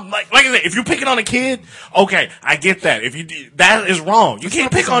problem, like I said, if you're picking on a kid, okay, I get that. That is wrong. You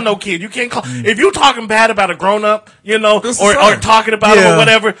can't pick on no kid. You can't call, if you're talking bad about a grown-up, or talking about him or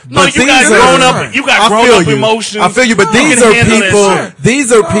whatever. No, you got grown-up emotions. I feel you, but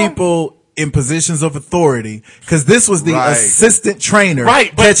these are people in positions of authority, because this was the assistant trainer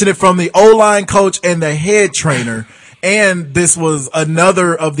catching it from the O-line coach and the head trainer. And this was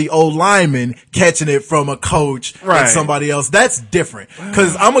another of the old linemen catching it from a coach and somebody else. That's different.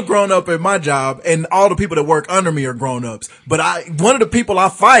 Cause I'm a grown up at my job and all the people that work under me are grown ups. But one of the people I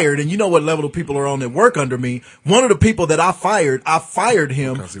fired, and you know what level of people are on that work under me, one of the people that I fired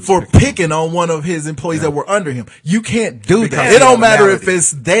him for picking on one of his employees that were under him. You can't do that. It don't matter if it's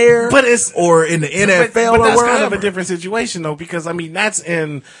there or in the NFL or wherever. That's kind of a different situation though, because I mean, that's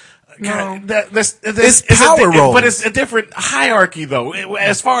in, it's power role, but it's a different hierarchy though.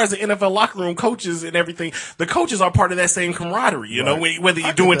 As far as the NFL locker room coaches and everything, the coaches are part of that same camaraderie. You know, whether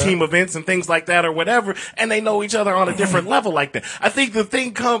you're doing team events and things like that or whatever, and they know each other on a different level like that. I think the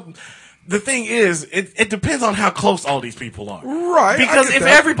thing is, it depends on how close all these people are. Right. Because if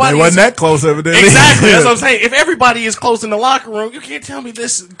everybody wasn't that close, evidently. Exactly. That's what I'm saying. If everybody is close in the locker room, you can't tell me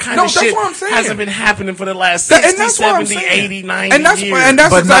this kind of shit hasn't been happening for the last 60, 70, 80, 90 years. And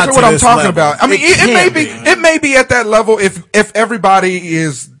that's exactly what I'm talking about. I mean, it may be at that level if everybody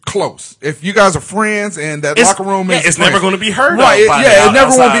is close. If you guys are friends and that locker room is it's never going to be heard right. of by it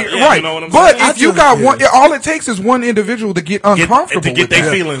never will be right. You know what I'm but saying? if you got one, all it takes is one individual to get uncomfortable to get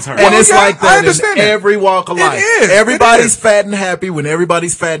their feelings hurt. And it's like that in every walk of life. It is. Everybody's fat and happy when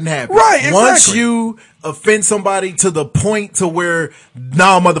everybody's fat and happy. Right. Exactly. Once you offend somebody to the point to where,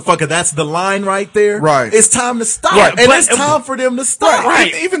 nah, motherfucker, that's the line right there. Right. It's time to stop. Right. And it's time for them to stop.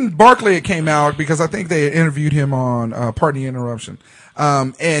 Right. Even Barkley had came out because I think they had interviewed him on Pardon the Interruption.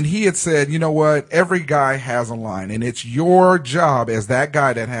 And he had said, you know what? Every guy has a line, and it's your job as that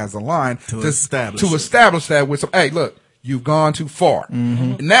guy that has a line to establish that with some, hey, look, you've gone too far.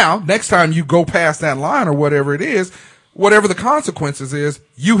 Mm-hmm. Now, next time you go past that line or whatever it is, whatever the consequences is,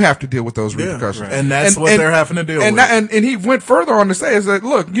 you have to deal with those repercussions. Right. And that's what they're having to deal with. And he went further on to say is that,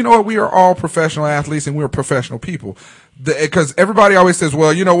 look, you know what? We are all professional athletes and we're professional people. Because everybody always says,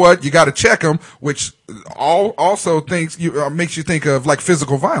 well, you know what? You got to check them, which also makes you think of like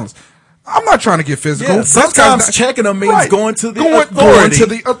physical violence. I'm not trying to get physical. Yeah, sometimes checking them means going to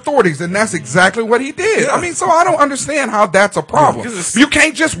the authorities, and that's exactly what he did. Yeah. I mean, so I don't understand how that's a problem. You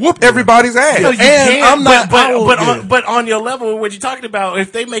can't just whoop everybody's ass. No, you can't, but on your level, what you're talking about,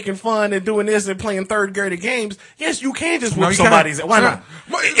 if they making fun and doing this and playing third grade games, yes, you can just whoop somebody's ass. Why not?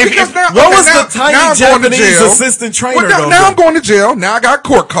 What was the tiny Japanese assistant trainer? Now I'm going to jail. Now I got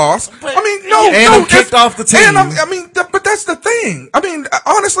court costs. I'm kicked off the team. But that's the thing. I mean,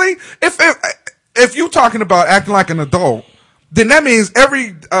 honestly, if you're talking about acting like an adult, then that means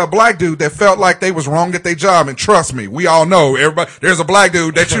every black dude that felt like they was wrong at their job, and trust me, we all know there's a black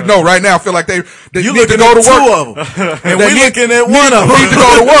dude that you know right now feel like they you need to go to work. Two of them, and we looking at one of them.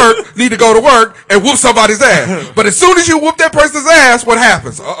 Need to go to work and whoop somebody's ass. But as soon as you whoop that person's ass, what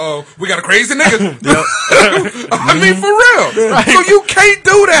happens? We got a crazy nigga. I mean, for real. Right. So you can't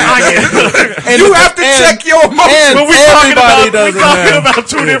do that. You have to check your emotions. But we're talking about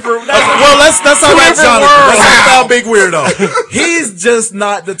two different. Let's talk about Jonathan. Let's talk about Big Weirdo. He's just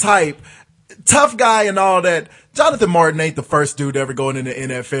not the type. Tough guy and all that. Jonathan Martin ain't the first dude ever going in the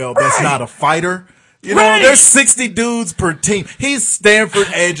NFL that's not a fighter. You know, there's 60 dudes per team. He's Stanford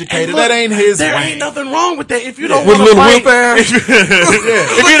educated. That ain't his way. There ain't nothing wrong with that. If you don't want to fight, if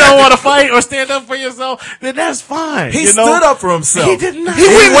you don't want to fight or stand up for yourself, then that's fine. He stood up for himself. He did not. He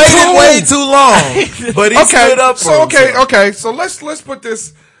waited way too long, but he stood up for himself. Okay. So let's put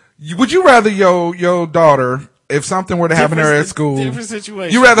this. Would you rather your daughter, if something were to happen to her at school, different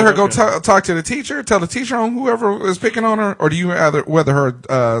situation, you rather her go talk to the teacher, tell the teacher on whoever is picking on her, or do you rather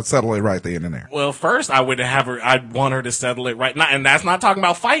her settle it right then and there? Well, first I'd want her to settle it right now, and that's not talking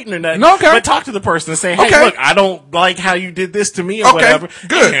about fighting or nothing. No, okay. But talk to the person and say, hey, look, I don't like how you did this to me or whatever.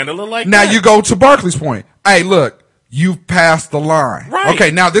 Good. And handle it like now that. You go to Barkley's point. Hey, look. You've passed the line. Right. Okay,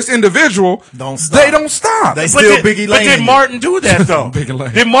 now this individual, they don't stop. They still Biggie Lane. But did Martin do that, though? Biggie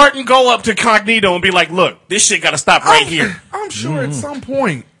Lane. Did Martin go up to Cognito and be like, look, this shit got to stop right here? I'm sure at some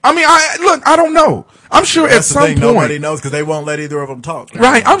point I mean, I don't know. I'm sure at some point nobody knows because they won't let either of them talk.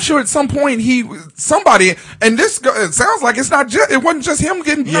 Right. I'm sure at some point somebody, and it sounds like it wasn't just him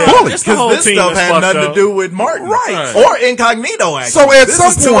getting bullied. Because this stuff had nothing to do with Martin. Right. Or Incognito, actually.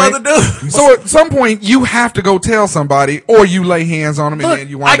 So at some point, you have to go tell somebody or you lay hands on them and then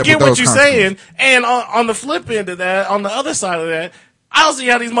you wind up with those. I get what you're saying. And on the flip end of that, on the other side of that, I don't see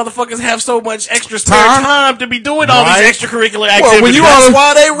how these motherfuckers have so much extra spare time to be doing all these extracurricular activities. That's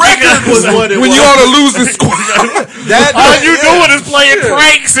why they record was what it was. When you ought to lose this squad. All you doing is playing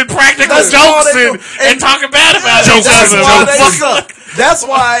pranks and practical jokes and talking bad about each other. That's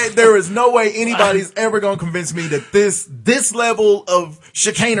why there is no way anybody's ever going to convince me that this level of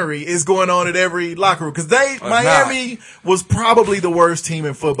chicanery is going on at every locker room. Because Miami was probably the worst team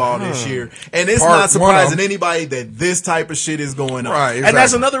in football this year. And it's not surprising anybody that this type of shit is going on. Right, exactly. And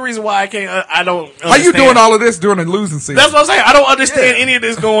that's another reson why I don't understand. How you doing all of this during the losing season? That's what I'm saying. I don't understand any of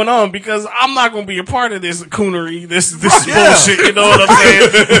this going on because I'm not going to be a part of this coonery, this bullshit, you know what I'm saying?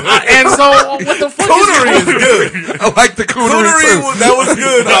 And so, what the fuck coonery is good. I like the coonery too. That was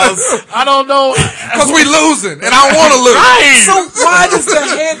good, Oz. I don't know. Because we losing, and I want to lose. Right. So why does the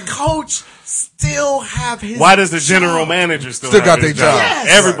head coach still have his Why does the general manager still got their job? Yes.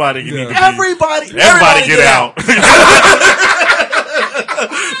 Everybody get out.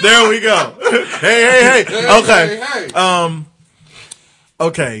 There we go. Hey. Okay.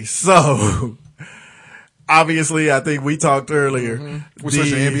 Okay, so obviously, I think we talked earlier. We're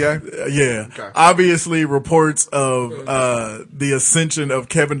switching to NBA? Yeah. Okay. Obviously, reports of the ascension of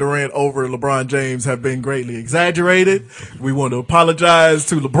Kevin Durant over LeBron James have been greatly exaggerated. We want to apologize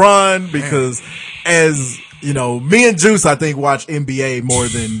to LeBron because, as you know, me and Juice, I think, watch NBA more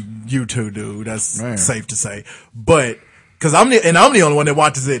than you two do. That's safe to say. But, because I'm the only one that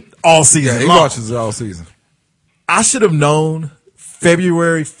watches it all season long. He watches it all season. I should have known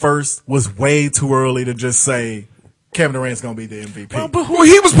February 1st was way too early to just say Kevin Durant's going to be the MVP. Well,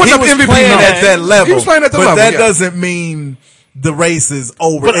 he was putting up MVP playing at that level. He was playing at the level. But that doesn't mean the race is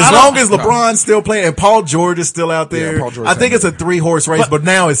over. But as long as LeBron's still playing and Paul George is still out there, I think it's a 3-horse race, but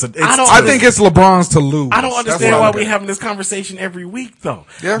now I think it's LeBron's to lose. I don't understand why we're having this conversation every week, though.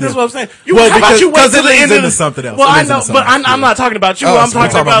 Yeah. This is what I'm saying. How about you wait till the end of something else? Well, I know, but I'm not talking about you. I'm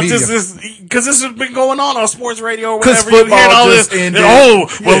talking about this because this has been going on sports radio or whatever. You hear all this.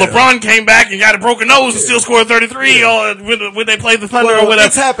 LeBron came back and got a broken nose and still scored 33 when they played the Thunder or whatever.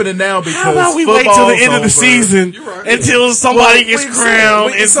 It's happening now because how about we wait till the end of the season until somebody gets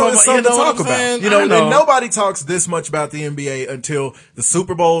crowned and something to talk about. You know, and nobody talks this much about the NBA until the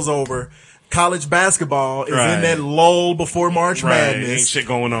Super Bowl's over. College basketball is in that lull before March Madness. Ain't shit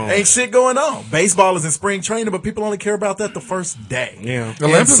going on. Baseball is in spring training, but people only care about that the first day. Yeah. The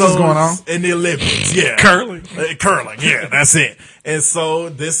Olympics is going on. And the Olympics, yeah. Curling, yeah, that's it. And so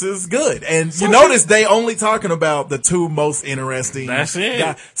this is good. And you notice they only talking about the two most interesting guys.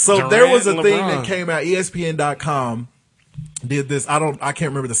 So Durant there was a thing LeBron. that came out, ESPN.com did this. I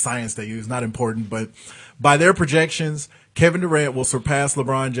can't remember the science they used, not important, but by their projections, Kevin Durant will surpass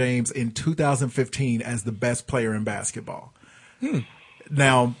LeBron James in 2015 as the best player in basketball.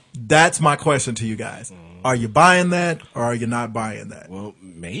 Now, that's my question to you guys. Are you buying that or are you not buying that? Well,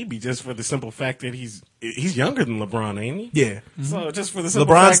 maybe just for the simple fact that he's younger than LeBron, ain't he? Yeah. So just for the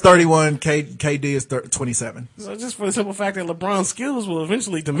simple LeBron's fact 31, KD is 27. So just for the simple fact that LeBron's skills will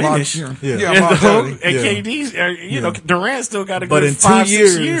eventually diminish. Yeah. And KD's, Durant still got a good 5-6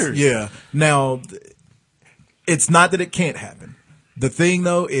 years. Yeah. Now, it's not that it can't happen. The thing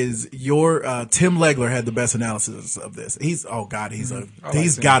though is Tim Legler had the best analysis of this. He's got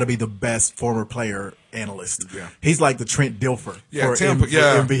to be the best former player analyst. Yeah. He's like the Trent Dilfer for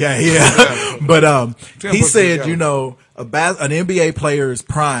NBA. Yeah. But he said, an NBA player's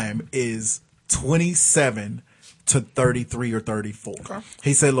prime is 27 to 33 or 34. Okay.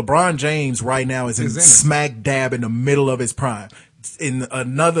 He said LeBron James right now is in smack dab in the middle of his prime. In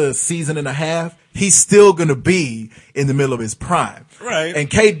another season and a half, he's still going to be in the middle of his prime. Right. And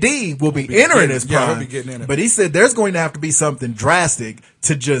KD will be entering his prime. Yeah, he'll be getting in it. But he said there's going to have to be something drastic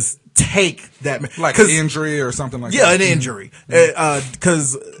to just take that. Like an injury or something like that. Yeah, an injury.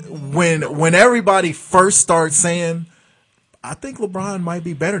 Because when everybody first starts saying, I think LeBron might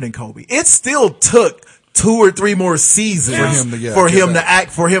be better than Kobe, it still took 2 or 3 more seasons for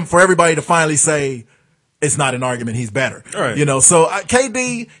everybody to finally say, it's not an argument he's better. Right. You know, so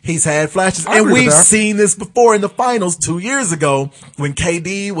KD, he's had flashes. And we've seen this before in the finals 2 years ago when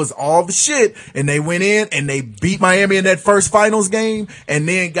KD was all the shit and they went in and they beat Miami in that first finals game and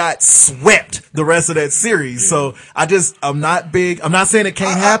then got swept the rest of that series. Yeah. So I'm not saying it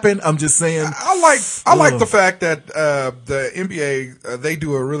can't happen. I'm just saying. I like the fact that the NBA, they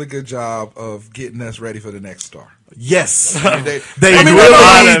do a really good job of getting us ready for the next star. Yes. They really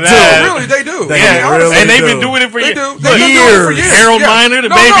do. And they've been doing it for years. Years. Harold Miner, the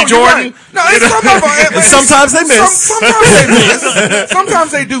baby Jordan. Right. No, it's some of them. And sometimes they miss. Sometimes they miss.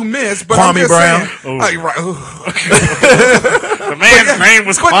 Sometimes they do miss. But Kwame Brown. The man's name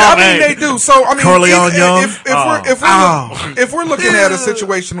was Kwame. I mean, they do. So, I mean, Corleone Young. If we're looking at a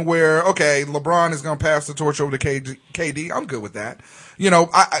situation where, okay, LeBron is going to pass the torch over to KD, I'm good with that. You know,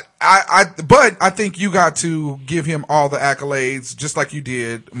 but I think you got to give him all the accolades, just like you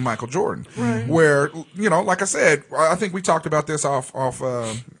did Michael Jordan. Right. Where, you know, like I said, I think we talked about this off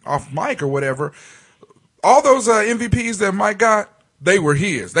mic or whatever. All those MVPs that Mike got, they were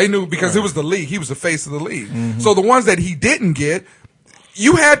his. They knew because it was the league. He was the face of the league. Mm-hmm. So the ones that he didn't get,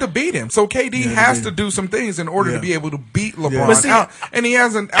 you had to beat him. So KD has to do some things in order to be able to beat LeBron out. And he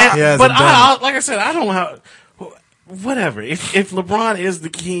hasn't. But like I said, I don't know how. Whatever. If LeBron is the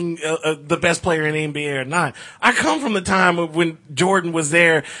king, the best player in the NBA or not, I come from the time of when Jordan was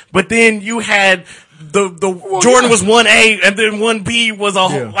there, but then you had Jordan was 1A and then 1B was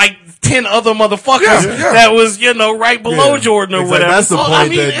like 10 other motherfuckers that was, you know, right below Jordan or whatever. That's the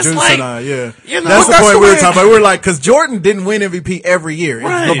point that Juice and I, you know, that's the point we were talking about. We were like, cause Jordan didn't win MVP every year.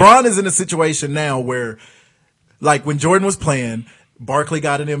 Right. LeBron is in a situation now where, like when Jordan was playing, Barkley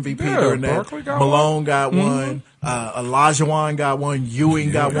got an MVP during that. Malone got one. Olajuwon got one.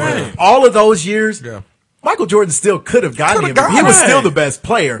 Ewing got one. All of those years, Michael Jordan still could have gotten the MVP. He was still the best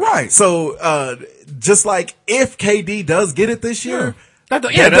player. Right. So, just like if KD does get it this year, that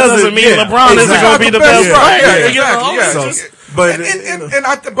doesn't mean LeBron isn't going to be the best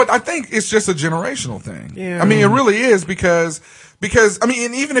player. But I think it's just a generational thing. Yeah. I mean, it really is because I mean,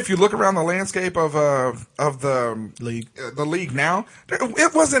 and even if you look around the landscape of the league now,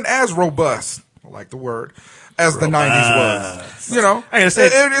 it wasn't as robust, I like the word, as the 90s was. You know,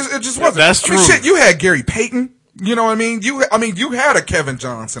 it just wasn't. That's true. I mean, shit, you had Gary Payton. You know what I mean? You had a Kevin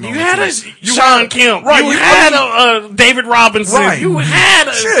Johnson. You had a Sean Kemp. Right. You had a David Robinson. Right. You had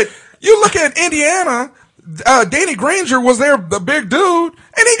a shit. You look at Indiana. Danny Granger was there, the big dude,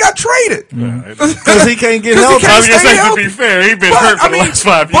 and he got traded because he can't get help. I was just saying, to be fair, he's been hurt for the last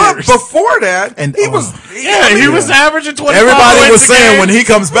 5 years. But before that, and he was averaging 25. Everybody was saying when he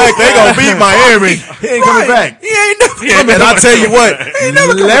comes back, they gonna beat Miami. He ain't coming back. He ain't never coming. And I tell you what,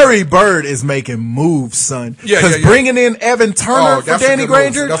 Larry Bird is making moves, son. Because bringing in Evan Turner for Danny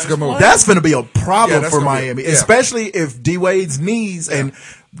Granger, that's a good move. That's going to be a problem for Miami, especially if D Wade's knees and.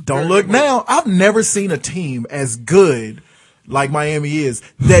 Don't look now. I've never seen a team as good like Miami is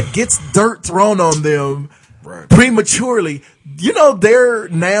that gets dirt thrown on them prematurely. You know, they're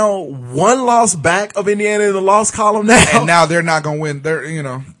now one loss back of Indiana in the loss column now. And now they're not going to win. They're, you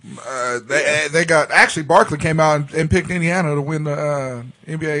know, they got, actually Barkley came out and picked Indiana to win the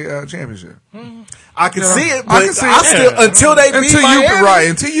NBA championship. I can see it, but until they beat Miami.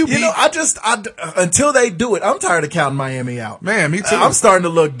 Until they do it, I'm tired of counting Miami out. Man, me too. I'm starting to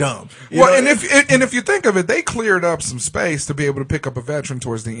look dumb. And if you think of it, they cleared up some space to be able to pick up a veteran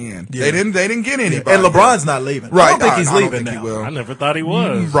towards the end. Yeah. They didn't get anybody. And LeBron's not leaving. Right. I don't think he's leaving now. I never thought he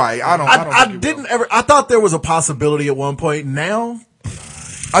was. Right. I thought there was a possibility at one point. Now,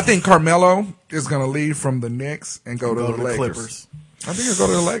 I think Carmelo is going to leave from the Knicks and go to the Lakers. Clippers. I think he'll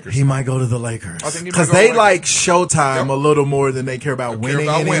go to the Lakers. He might go to the Lakers. Because they like Showtime a little more than they care about winning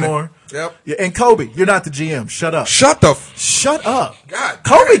anymore. Yep. Yeah, and Kobe, you're not the GM. Shut up. Shut up. God.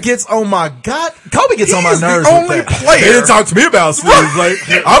 Kobe gets on my nerves. He's the only player. They didn't talk to me about Steve Blake.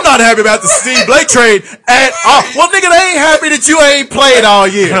 I'm not happy about the Steve Blake trade at all. Well, nigga, they ain't happy that you ain't played all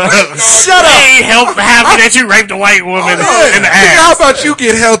year. Shut up. They ain't happy that you raped a white woman in the ass. How about you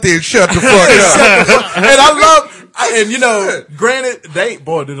get healthy and shut the fuck up? And I love. And you know, granted, did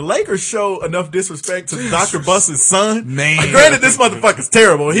the Lakers show enough disrespect to Dr. Buss's son? Man. Granted, this motherfucker's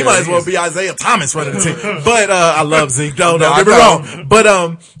terrible. He might as well be Isaiah Thomas running the team. But I love Zeke. Don't get me wrong.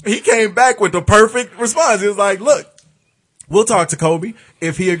 But he came back with the perfect response. He was like, "Look, we'll talk to Kobe.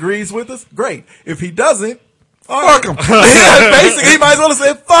 If he agrees with us, great. If he doesn't, fuck him." Basically, he might as well have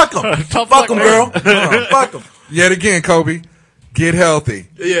said, "Fuck him, fuck him, girl, fuck him." Yet again, Kobe. Get healthy.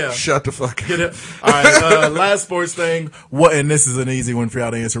 Yeah. Shut the fuck up. All right. Last sports thing. And this is an easy one for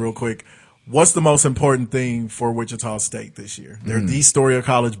y'all to answer real quick. what's the most important thing for Wichita State this year? They're the story of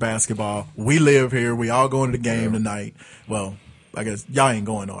college basketball. We live here. We all going to the game tonight. Well, I guess y'all ain't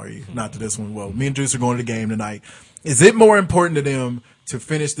going, are you? Not to this one. Well, me and Juice are going to the game tonight. Is it more important to them to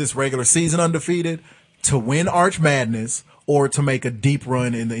finish this regular season undefeated, to win Arch Madness, or to make a deep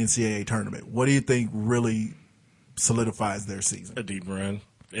run in the NCAA tournament? What do you think really solidifies their season? A deep run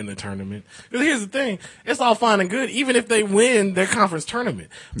in the tournament. Because here's the thing, it's all fine and good, even if they win their conference tournament.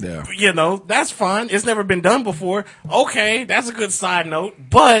 Yeah. You know, that's fine. It's never been done before. Okay, that's a good side note.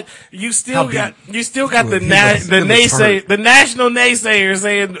 But you still got the national naysayers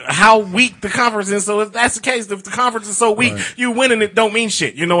saying how weak the conference is. So if that's the case, if the conference is so weak, you winning it don't mean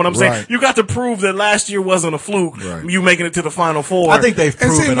shit. You know what I'm saying? You got to prove that last year wasn't a fluke. You making it to the Final Four. I think they've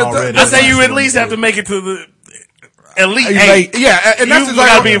proven already. I say you at least have to make it to the Elite Eight. Yeah, and that's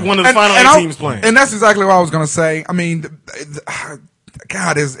exactly, gotta be one of the final 8 teams playing. And that's exactly what I was going to say. I mean,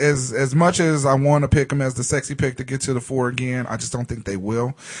 God, as much as I want to pick them as the sexy pick to get to the 4 again, I just don't think they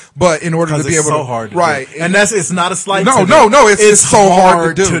will. But in order to be able so to, hard to right, do. And it's not a slight. No, it's so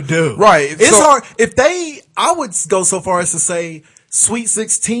hard to do. Right, it's hard. I would go so far as to say, Sweet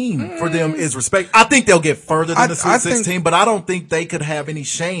 16 for them is respect. I think they'll get further than the Sweet 16, but I don't think they could have any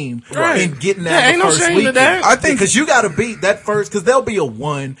shame in getting that the first weekend. I think because you got to beat that first, because they'll be a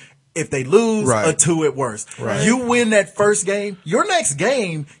 1 if they lose, a 2 at worst. Right. You win that first game, your next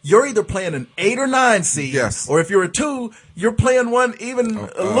game, you're either playing an 8 or 9 seed, or if you're a 2, you're playing one even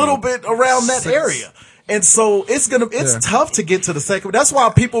a little bit around that 6. area. And so it's tough to get to the second. That's why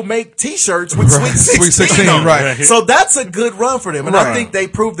people make T-shirts with Sweet 16. Right. So that's a good run for them. And I think they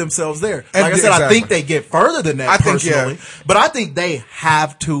proved themselves there. Like I said, I think they get further than that personally. But I think they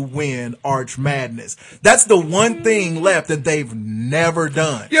have to win Arch Madness. That's the one thing left that they've never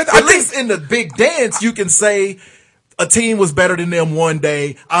done. Yeah, at least in the big dance, you can say a team was better than them one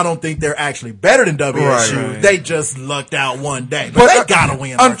day. I don't think they're actually better than WSU. Right. They just lucked out one day. But they gotta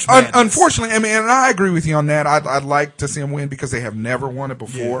win. Unfortunately, I mean, and I agree with you on that. I'd like to see them win because they have never won it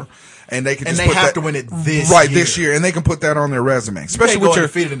before. And they can just have to win it this year, and they can put that on their resume, especially with your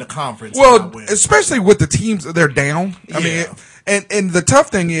defeated in the conference. Well, especially with the teams they're down. I mean, and the tough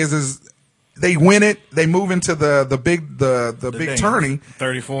thing is they win it, they move into the big tourney,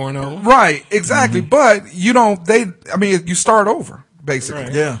 34-0. Right, exactly. But you start over. Basically.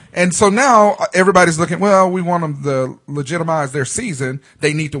 Right. Yeah. And so now everybody's looking, well, we want them to legitimize their season.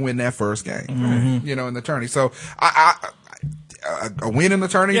 They need to win that first game, in the tourney. So a win in the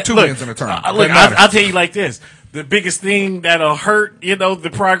tourney, 2 wins in the tourney. I'll tell you like this. The biggest thing that'll hurt,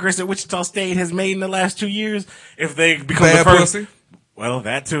 the progress that Wichita State has made in the last 2 years, if they become bad the first. Pussy? Well,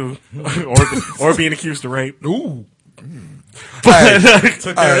 that too. or being accused of rape. Ooh. Took care of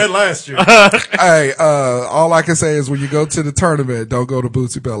that last year. Hey, all I can say is when you go to the tournament, don't go to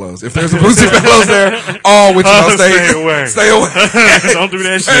Bootsy Bellows. If there's a Bootsy Bellows there, all Wichita State, stay away. Don't do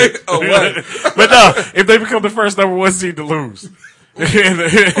that shit. Away. But no, if they become the first number 1 seed to lose, then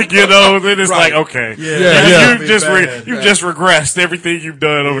it's like, okay, you just regressed everything you've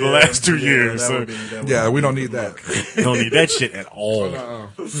done over the last 2 years. So, we don't need that. Don't need that shit at all.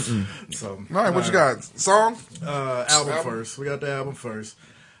 So, all right, what you got? Song? Album first. We got the album first.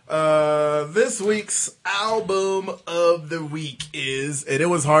 This week's album of the week is, and it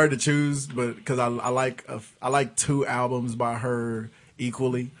was hard to choose, but because I like 2 albums by her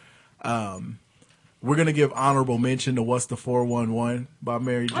equally. We're going to give honorable mention to What's the 411 by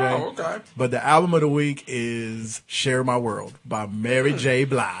Mary J. Oh, okay. But the album of the week is Share My World by Mary J.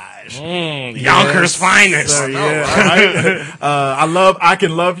 Blige. Yonkers finest. So, I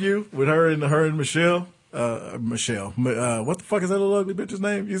Can Love You with her and Michelle. Michelle. What the fuck is that little ugly bitch's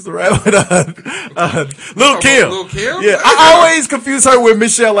name? Used to rap with Lil' Kim. Lil' Kim? Yeah, I always confuse her with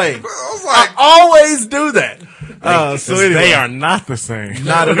Michelle A. I always do that. So anyway, they are not the same.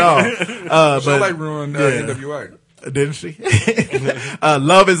 Not at all. Michelle A ruined NWA. Didn't she?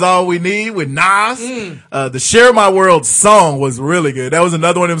 Love Is All We Need with Nas. The Share My World song was really good. That was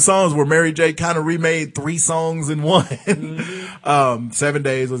another one of them songs where Mary J kind of remade 3 songs in one. 7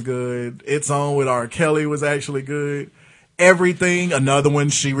 Days was good. It's On with R. Kelly was actually good. Everything, another one,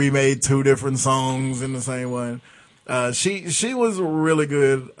 she remade 2 different songs in the same one. She was really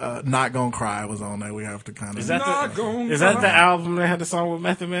good. Not Gonna Cry was on there. We have to kind of. Is that the album that had the song with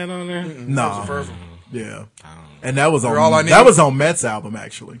Method Man on there? No. That was the first one. Yeah. And that was on Met's album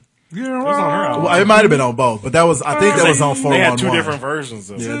actually. Yeah, it was on her album. Well, it might have been on both, but I think that was on 411. They had 2 different versions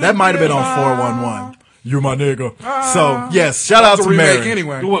of it. Yeah, that might have been on 411. You my nigga. So yes, shout out to Mary.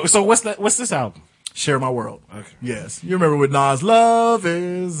 Anyway. So what's this album? Share My World. Okay. Yes. You remember with Nas, Love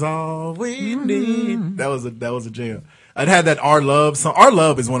Is All We Need. That was a jam. It had that Our Love song. Our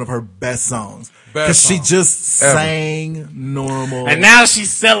Love is one of her best songs. Because she just sang normal. And now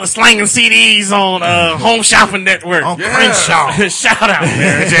she's slanging CDs on Home Shopping Network. On Crenshaw. Shout out,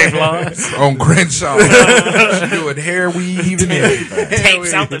 Mary J. Blige. On Crenshaw. She doing hair weave and everything.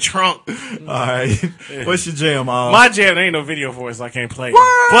 Tapes out the trunk. All right. What's your jam? My jam, there ain't no video for it, so I can't play it.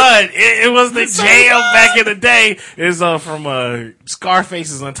 But it was the jam back in the day. It's from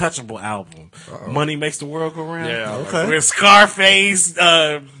Scarface's Untouchable album. Money Makes the World Go Round. Yeah, okay. With Scarface,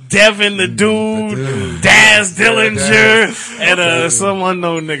 Devin the Dude, Daz Dillinger, and some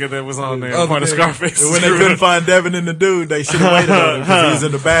unknown nigga that was on there. Part of Scarface. When they couldn't find Devin and the Dude, they should have waited on him because he was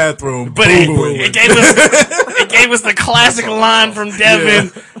in the bathroom. But it gave us the classic line from Devin.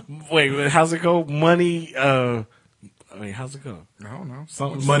 Yeah. Wait, how's it go? Money, how's it go? I don't know.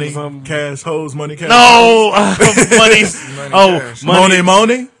 Something. Cash, hoes, money, cash. No,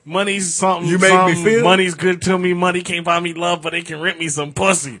 money. Money's something. You make me feel. Money's good to me. Money can't buy me love, but it can rent me some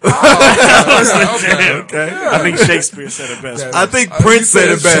pussy. Okay. I think Shakespeare said it best. I think Prince said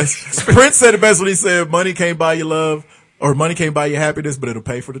it best. Prince said it best when he said, "Money can't buy you love." Or money can't buy you happiness, but it'll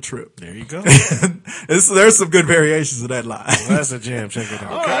pay for the trip. There you go. There's some good variations of that line. Well, that's a jam. Check it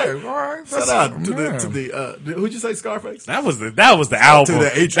out. All right. Shout out to the who'd you say, Scarface? That was the album.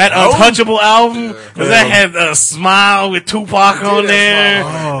 That Untouchable album. Because that had a Smile with Tupac on there.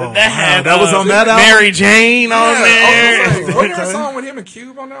 That was on that album. Mary Jane on there. Wasn't there a song with him and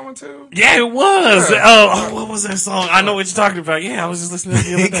Cube on that one too? Yeah, it was. Yeah. What was that song? I know what you're talking about. Yeah, I was just listening to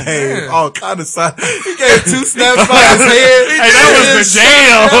it the other day. He gave all kind of signs. He gave 2 snaps by his head. Hey, that was the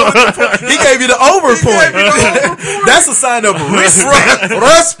jam. He gave you the over point. That's a sign of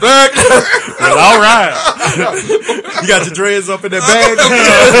respect. Well, all right. You got your dreads up in that bag.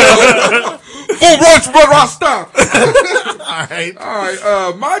 Stop. All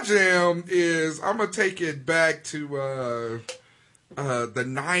right. My jam is I'm gonna take it back to the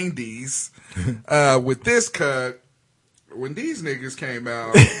 90s with this cut when these niggas came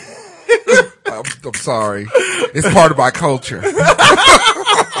out. I'm sorry. It's part of my culture. That'd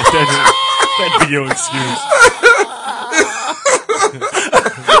be your excuse.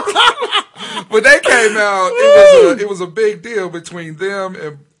 When they came out, it was a big deal between them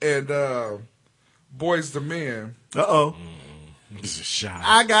and Boyz II Men. Uh-oh. This is shot.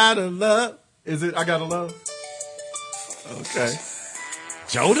 I Gotta Love. Is it I Gotta Love? Okay.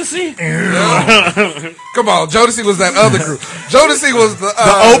 Jodeci? Come on, Jodeci was that other group. Jodeci was the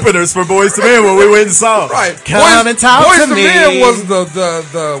openers for Boyz II Men when we went and saw. Right. Come and talk to me. Boyz II Men was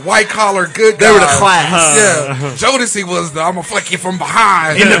the white collar good guys. They were the class. Yeah. Jodeci was the I'm gonna fuck you from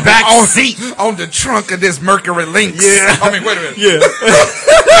behind. In the back seat. On the trunk of this Mercury Lynx. Yeah. I mean, wait a minute. Yeah.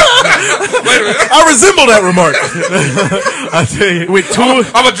 Wait a minute. I resemble that remark. I tell you.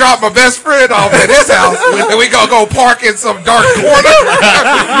 I'm gonna drop my best friend off at his house and we gonna go park in some dark corner.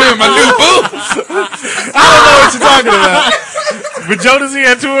 In my new booth. I don't know what you're talking about. But Jodeci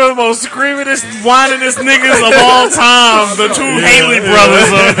had 2 of the most screamingest, whiningest niggas of all time. The 2 Haley brothers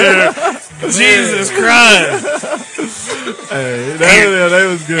on there. Jesus Christ. Hey, that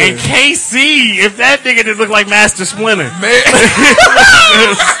was good. And KC, if that nigga didn't look like Master Splinter. Man.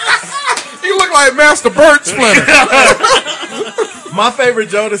 You look like Master Burt Splinter. My favorite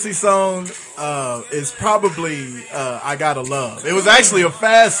Jodeci song is probably I Gotta Love. It was actually a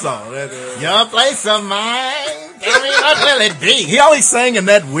fast song. Your place of mine. Tell me what will it be? He always sang in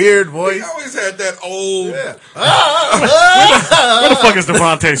that weird voice. He always had that old. Yeah. Where the fuck is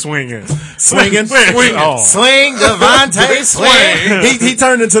Devontae swinging? Swinging. Oh. Swing, Devontae, swing. He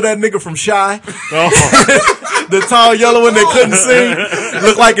turned into that nigga from Shy. Oh. The tall yellow one that couldn't sing.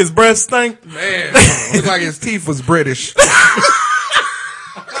 Looked like his breath stank. Man, looked like his teeth was British.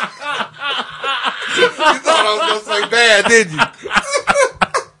 You thought I was gonna say bad, didn't you?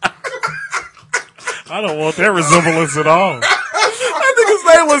 I don't want that resemblance at all. That nigga's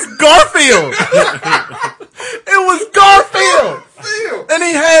name was Garfield. It was Garfield. And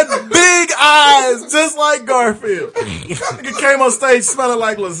he had big eyes just like Garfield. Nigga came on stage smelling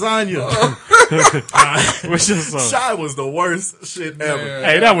like lasagna. What's your song? Shy was the worst shit ever. Man.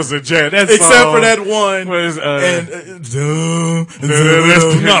 Hey, that was a jam. That Except song for that one. Was, that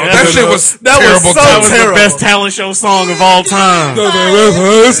shit was terrible. That was the best talent show song of all time.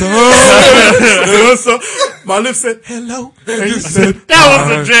 My lips said hello. And you said that was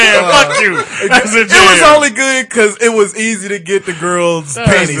a jam. Fuck you. That's a jam. It was only good because it was easy to get the girls'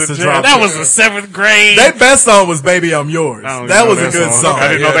 panties to drop. That was the 7th grade. Their best song was "Baby I'm Yours." That was a good song. I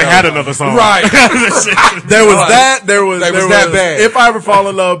didn't know they had another song. Right. There was that. There was that bad. "If I Ever Fall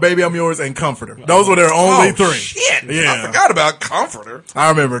in Love," "Baby I'm Yours," and "Comforter." Those were their only 3. Shit. Yeah. I forgot about Comforter. I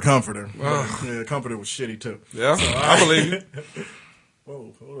remember "Comforter." Yeah, "Comforter" was shitty too. Yeah, so, I believe you.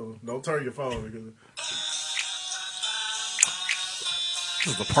 Whoa, hold on! Don't turn your phone because this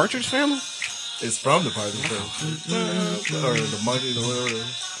is the Partridge Family. it's from the Partridge Family or the Monkeys or whatever.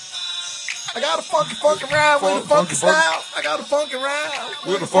 I got a funky ride with a funky style. I got a funky ride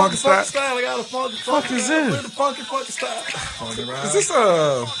with a funky style. I got a funky is this? with a funky style. Funky ride. Is this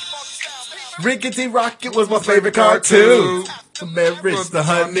Rickety Rocket was my favorite cartoon. The marriage, the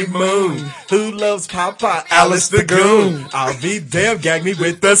honeymoon. Who loves Popeye? Alice the Goon. I'll be damn, gag me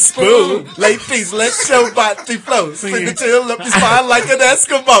with the spoon. Ladies, let's show body flow. Sing the chill up your spine like an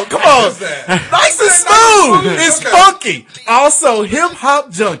Eskimo. Come on. Nice and smooth. It's funky. Also, hip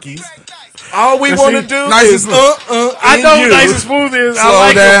hop junkies. All we want to do is I know what Nice and Smooth is. Slow I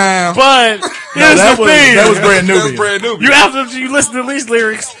like down. it. But here's the thing. That was brand new. You have to you listen to these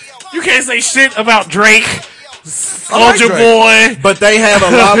lyrics. You can't say shit about Drake, Soulja Boy, but they have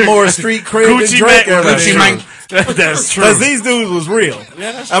a lot more street cred than Drake. Gucci Mane. That's true. Because these dudes was real.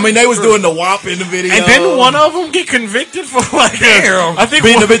 Yeah, I mean, they was doing the WAP in the video. And didn't one of them get convicted for like I think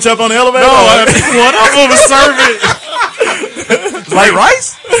beating the bitch up on the elevator? No, I think one of them was serving like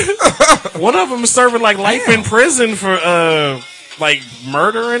rice. One of them is serving like life in prison for like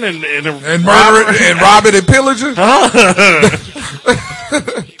murdering and murdering and robbing and pillaging.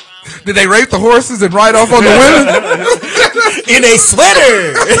 Did they rape the horses and ride off on the women? In a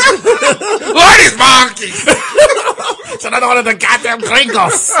sweater. What is monkeys? So I don't want the goddamn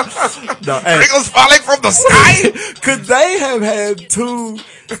gringos. Gringos falling from the sky? Could they have had 2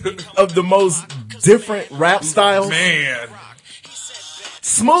 of the most different rap styles? Man.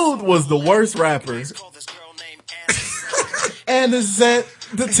 Smooth was the worst rapper. And is that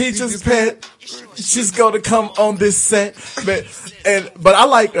the teacher's pet? She's gonna come on this set, but I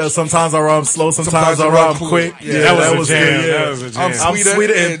like sometimes I rhyme slow, sometimes I rhyme quick. Yeah, that was good. Yeah. That was a jam. I'm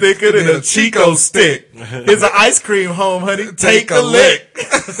sweeter and thicker than a Chico stick. It's an ice cream home, honey. Take a lick.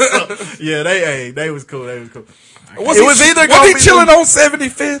 Yeah, they was cool. They was cool. Was he chilling on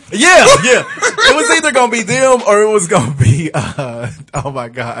 75th? Yeah. It was either gonna be them or it was gonna be oh my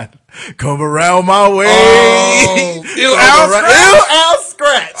God, Come Around My Way. Al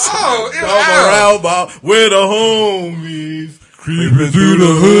Scratch. Oh, Come Around My Where the homies creeping through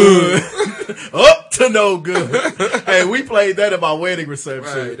the hood. Up to no good. Hey, we played that at my wedding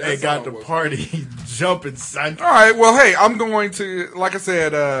reception and got the party jumping. Son. All right, well, hey, I'm going to, like I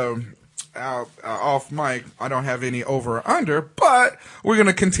said, off mic, I don't have any over or under, but we're going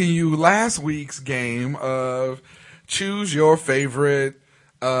to continue last week's game of choose your favorite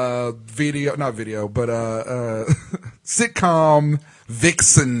sitcom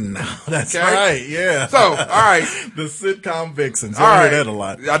vixen. That's right, yeah. So, all right. The sitcom vixens. I hear that a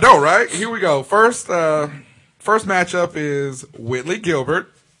lot. I know, right? Here we go. First matchup is Whitley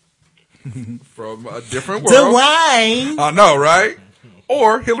Gilbert from a different world. Dwayne. I know, right?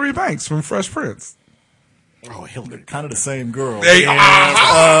 Or Hillary Banks from Fresh Prince. Oh, Hillary, kind of the same girl. Hey,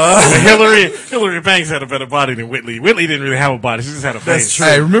 Hillary Banks had a better body than Whitley. Whitley didn't really have a body; she just had a face. That's true.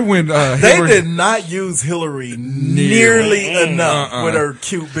 Hey, remember when they did not use Hillary nearly enough with her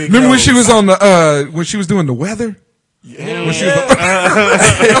cute big. Remember nose. when she was on the when she was doing the weather? Yeah. When she was what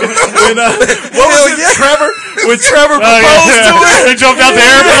was it, Trevor? When Trevor proposed to her, they jumped out the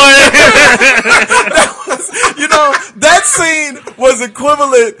airplane. That scene was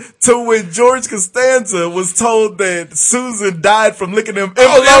equivalent to when George Costanza was told that Susan died from licking them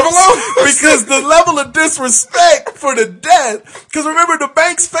envelopes because the level of disrespect for the death. Because remember, the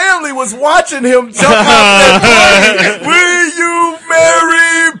Banks family was watching him jump out that plane. Will you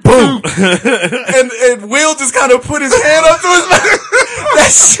marry? Boom. and Will just kind of put his hand up to his mouth.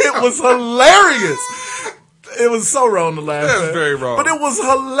 That shit was hilarious. It was so wrong to laugh at. Very wrong. But it was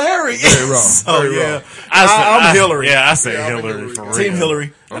hilarious. Very wrong. So, very yeah. wrong. I'm Hillary. Yeah, I say Hillary for real. Team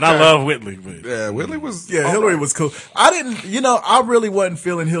Hillary. And I love Whitley. But. Yeah, Whitley was... Hillary was cool. I really wasn't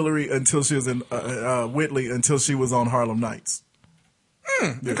feeling Hillary until she was in, Whitley until she was on Harlem Nights.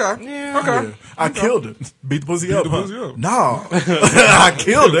 Okay. Yeah. Okay. Yeah. I killed it. Beat the pussy up. No. I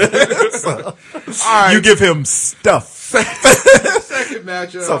killed it. So, all right. You give him stuff. Second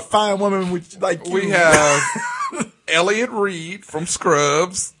matchup. It's a fine woman like you. We have Elliot Reed from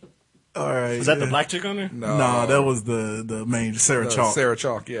Scrubs. All right. Is that the black chick on there? No, that was the main Sarah Chalke. Sarah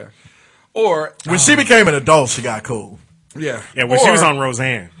Chalke, yeah. Or when she became an adult, she got cool. Yeah. Yeah, when she was on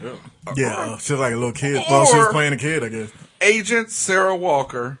Roseanne. Yeah, she was like a little kid. Well, she was playing a kid, I guess. Agent Sarah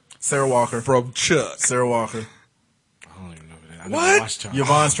Walker. Sarah Walker. From Chuck. Sarah Walker. I don't even know that. What?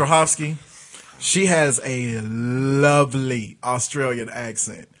 Yvonne Strahovski. She has a lovely Australian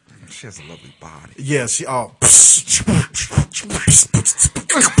accent. She has a lovely body. Yeah, she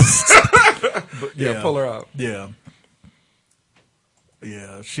yeah, pull her up. Yeah.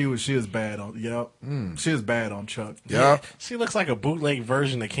 Yeah, she was bad on. Yep, she was bad on Chuck. Yeah, she looks like a bootleg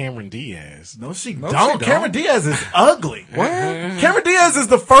version of Cameron Diaz. No, she don't. Cameron Diaz is ugly. What? Cameron Diaz is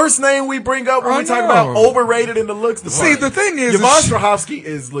the first name we bring up when we talk about overrated in the looks department. See, the thing is, Yvonne Strahovski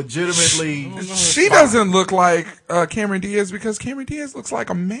is legitimately. She doesn't look like Cameron Diaz because Cameron Diaz looks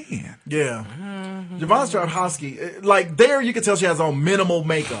like a man. Yeah, Yvonne Strahovski, like there, you can tell she has on minimal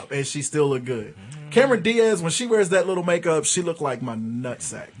makeup and she still look good. Cameron Diaz, when she wears that little makeup, she look like my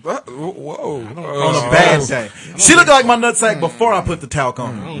nutsack. Whoa. On a bad day. She looked like my nutsack before I put the talc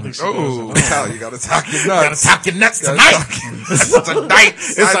on. You gotta talk your nuts. Gotta talk your nuts tonight. It's a night.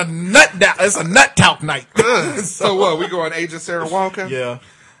 It's a nut talc night. So what, we go on Agent Sarah Walker? Yeah.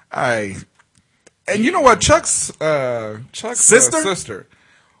 All right. And you know what? Chuck's sister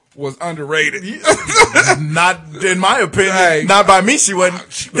was underrated. Not in my opinion. Not by me. She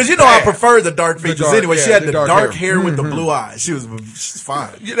wasn't. Because you know I prefer the dark features anyway. She had the dark hair with the blue eyes. She's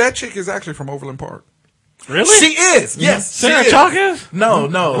fine. Yeah, that chick is actually from Overland Park. Really? She is. Yes. Sarah Chuck is? No.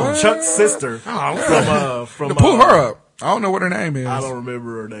 Chuck's sister. From pull her up. I don't know what her name is. I don't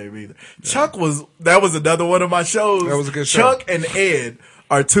remember her name either. Chuck that was another one of my shows. That was a good show. Chuck and Ed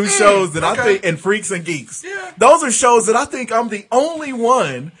are two shows that I think, and Freaks and Geeks. Yeah. Those are shows that I think I'm the only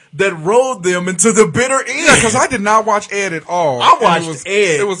one that rode them into the bitter end. Yeah, because I did not watch Ed at all. I watched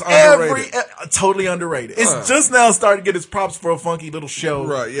Ed. It was underrated. Totally underrated. It's just now starting to get its props for a funky little show.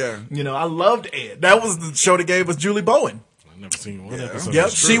 Right, yeah. You know, I loved Ed. That was the show that gave us Julie Bowen. I've never seen one episode. Yep,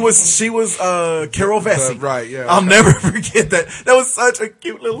 she was Carol Vesey. Right, yeah. I'll never forget that. That was such a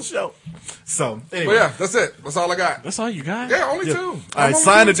cute little show. So, anyway. But yeah, that's it. That's all I got. That's all you got? Yeah, only two. All right,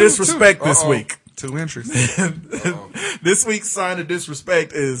 sign of disrespect this week. 2 entries. This week's sign of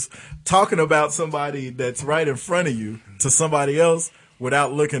disrespect is talking about somebody that's right in front of you to somebody else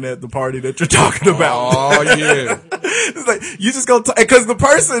without looking at the party that you're talking about. Oh, yeah. It's like, you just go, because the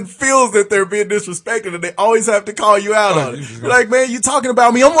person feels that they're being disrespected and they always have to call you out on it. You're like, man, you talking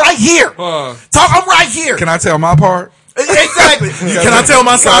about me. I'm right here. I'm right here. Can I tell my part? Exactly. Can I tell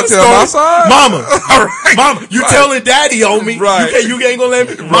my side of the story? Mama. Mama, you telling daddy on me. Right. You ain't gonna let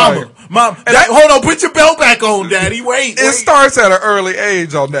me. Mama. Hold on, put your belt back on, daddy. Wait. It starts at an early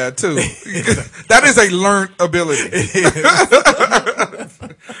age on that, too. That is a learned ability.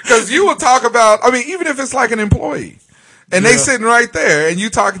 Because you will talk about, I mean, even if it's like an employee. And they sitting right there, and you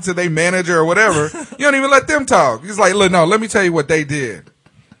talking to their manager or whatever, you don't even let them talk. He's like, look, no, let me tell you what they did.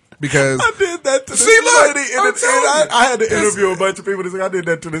 Because I did that to this lady. I had to interview a bunch of people. I did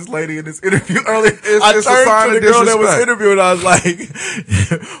that to this lady in this interview earlier. I turned to the girl that was interviewing. I was like,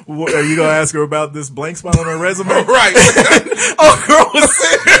 are you going to ask her about this blank spot on her resume? Right. Oh, girl was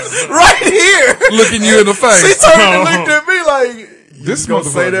sitting right here. Looking you in the face. She turned and looked at me like, this gonna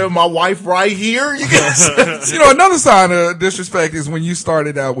say that my wife right here? You know, another sign of disrespect is when you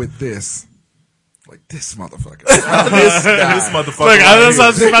started out with this. Like this motherfucker. This motherfucker. Look, I was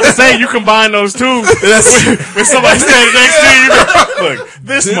about to say, you combine those two. When somebody standing next to you, look,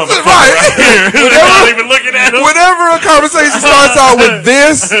 this motherfucker right here. They're not even looking at him. Whenever a conversation starts out with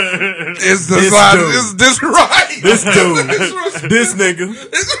this, is this right? This dude. This nigga.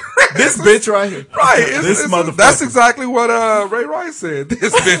 This bitch right here. Right. This motherfucker. That's exactly what Ray Rice said.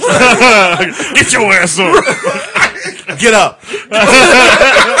 This bitch right here. Get your ass up. Get up.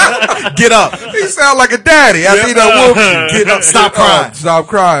 Get up. He sound like a daddy after he done whooped you. Get up. Stop crying. Stop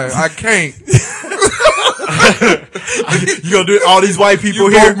crying. I can't. You gonna do all these white people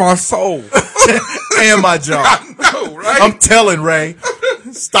you here? broke my soul. And my jaw. I know, right? I'm telling Ray.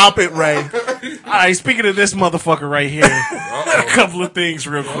 Stop it, Ray. All right, speaking of this motherfucker right here, a couple of things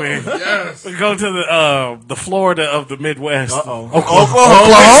real quick. Yes. We go to the Florida of the Midwest.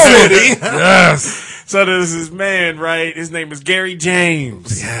 Oklahoma City. Yes. So there's this man, right? His name is Gary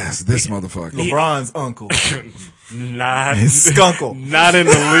James. Yes, this motherfucker. LeBron's uncle. Not his skunkle. Not in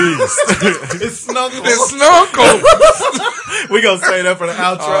the least. It's snunkle. It's snunkle. We gonna say that for the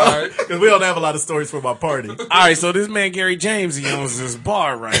outro because we don't have a lot of stories for my party. All right, so this man Gary James, he owns this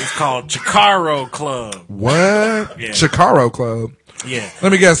bar, right? It's called Chicaro Club. What? Yeah. Chicaro Club. Yeah.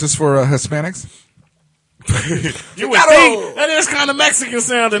 Let me guess. It's for Hispanics. You would think that is kind of Mexican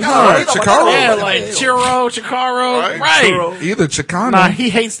sounding, huh? Right, Chicaro. Yeah, like Chicaro, right? right. Either Chicano. Nah, he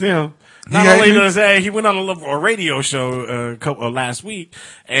hates them Not only does that, he went on a radio show last week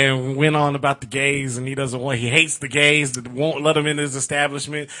and went on about the gays, and he hates the gays that won't let him in his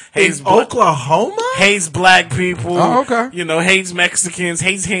establishment. Hates Oklahoma? Hates black people. Oh, okay. Hates Mexicans,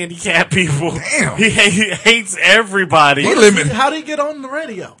 hates handicapped people. Damn. He hates everybody. How did he get on the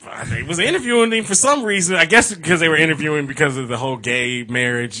radio? They was interviewing him for some reason. I guess because they were interviewing because of the whole gay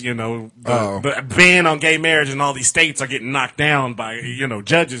marriage, the ban on gay marriage in all these states are getting knocked down by,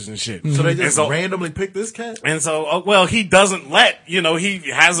 judges and shit. So they just randomly picked this cat? And so, he doesn't he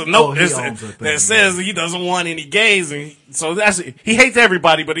has a note that says he doesn't want any gays. And so he hates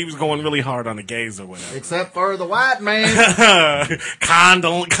everybody, but he was going really hard on the gays or whatever. Except for the white man.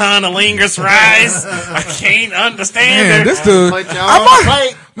 Condolingus Rice. I can't understand Man, it. this dude.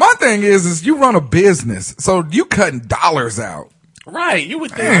 My thing is you run a business, so you cutting dollars out. Right, you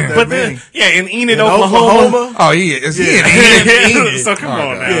would think. But then, in Enid, Oklahoma. Oh, he is. Yeah. He in Enid. So come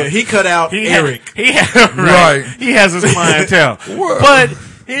on now. Yeah, he cut out Eric. Right. He has his clientele. But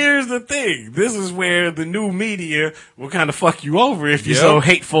here's the thing. This is where the new media will kind of fuck you over if you're so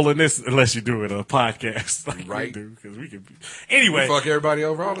hateful in this, unless you do it on a podcast like we do. Because we can. Anyway. We fuck everybody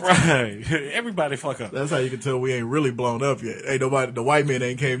over all the time. Right. Everybody fuck up. That's how you can tell we ain't really blown up yet. Ain't nobody, the white men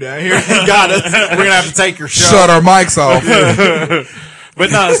ain't came down here and got us. We're going to have to take your show. Shut our mics off.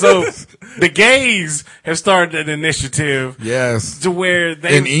 But no, so the gays have started an initiative. Yes. To where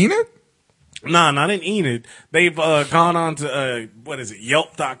they. In Enid? No, not in Enid. They've gone on to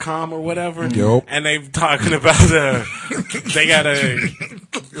Yelp.com or whatever. Yelp. And they've talking about they got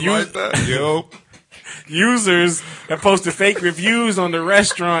Yelp. Users have posted fake reviews on the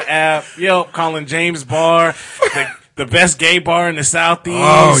restaurant app Yelp, calling James Bar the best gay bar in the Southeast.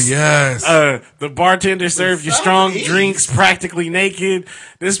 Oh, yes. The bartender served you strong drinks practically naked.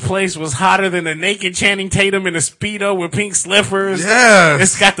 This place was hotter than a naked Channing Tatum in a Speedo with pink slippers. Yes.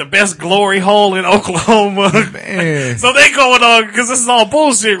 It's got the best glory hole in Oklahoma. Man. So they going on, because this is all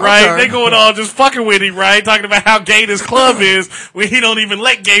bullshit, right? Okay. They going on just fucking with him, right? Talking about how gay this club is when he don't even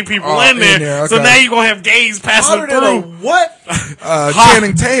let gay people in there. Okay. So now you're going to have gays passing through. What?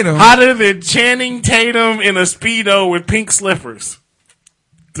 Channing Tatum. Hotter than Channing Tatum in a Speedo with pink slippers.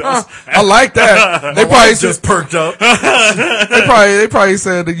 I like that. They probably just perked up. They probably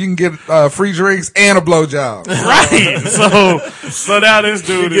said that you can get free drinks and a blowjob. Right. So now this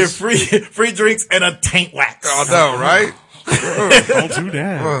dude get free drinks and a taint wax. I know, right? Don't do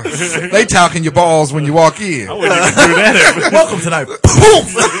that. They talking your balls when you walk in. I wouldn't even do that. Welcome tonight.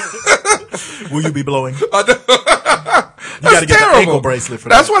 Will you be blowing? You got to get the ankle bracelet for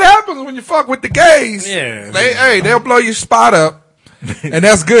that. That's what happens when you fuck with the gays. Yeah. They'll blow your spot up. And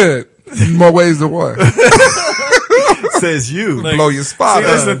that's good. In more ways than one. Says you. Blow your spot up.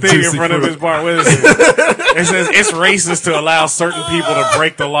 That's the thing in front of his bar. What is it? It says it's racist to allow certain people to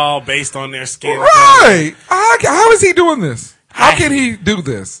break the law based on their skin color. Right. How is he doing this? How can he do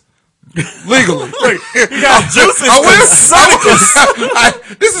this? Legally. Look, he got juices.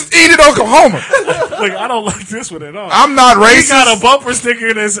 This is Enid, Oklahoma. Look, I don't like this one at all. I'm not racist. He got a bumper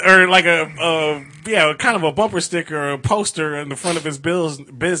sticker like kind of a bumper sticker or a poster in the front of his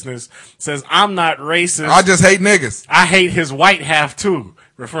business says, "I'm not racist. I just hate niggas. I hate his white half too,"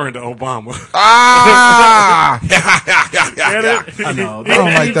 referring to Obama. Ah! I know. I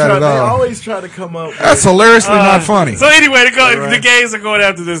don't like that at all. They always try to come up with... That's hilariously not funny. So anyway, the gays are going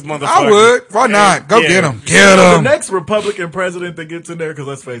after this motherfucker. I would. Why not? Go get him. Get The him. next Republican president that gets in there, because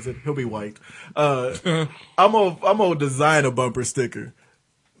let's face it, he'll be white. I'm gonna design a bumper sticker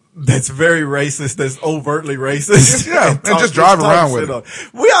that's very racist, that's overtly racist. Yeah, and just drive around with it.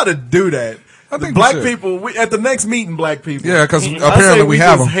 We ought to do that. I think black people, at the next meeting, black people. Yeah, because apparently we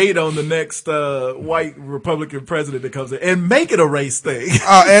have them. Hate on the next white Republican president that comes in and make it a race thing.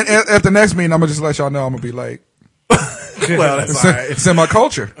 And at the next meeting, I'm gonna just let y'all know I'm gonna be late. Well, that's all right. It's in my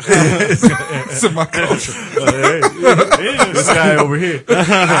culture. It's in my culture. This guy over here.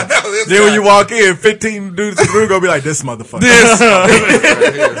 Then when you walk in, 15 dudes in the room gonna be like, "This motherfucker."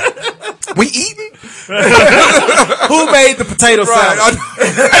 We eating? Who made the potato salad?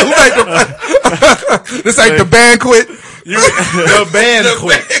 This ain't the banquet. The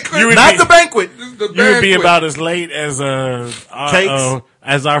banquet. Not the banquet. You would be about as late as cakes?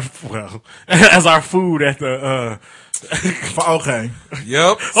 as our food at the Okay.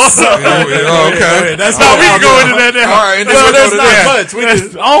 Yep. Okay. That's how we can go into that now. All right. Well, there's not much. We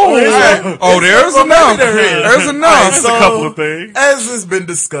just, there's enough. There's enough. There's a couple of things. As has been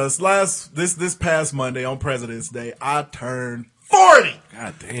discussed, this past Monday on President's Day, I turned 40.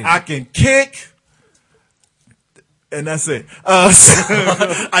 God damn. I can kick. And that's it.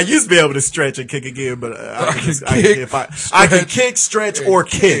 I used to be able to stretch and kick again, but I can kick, stretch, or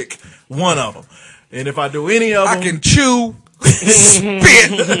kick. one of them. And if I do any of them, I can chew,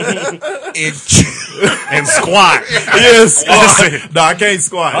 spit, and squat. Yes. No, I can't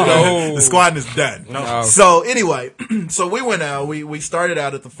squat. No. The squatting is done. No. So anyway, so we went out. We started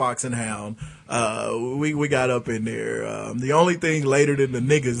out at the Fox and Hound. We got up in there. The only thing later than the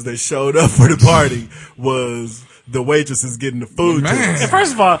niggas that showed up for the party was the waitresses getting the food. And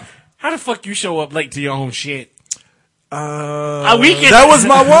first of all, how the fuck you show up late to your own shit? That was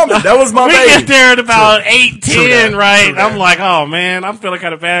my woman. That was my baby. We get there at about 8:10, right? I'm like, oh man, I'm feeling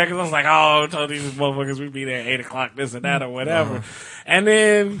kind of bad because I was like, oh, I told these motherfuckers we'd be there at 8 o'clock, this and that or whatever. And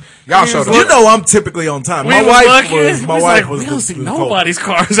then y'all showed up. You know, I'm typically on time. My wife was. We don't see nobody's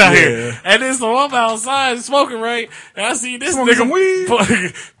cars out here. And then so I'm outside smoking, right? And I see this nigga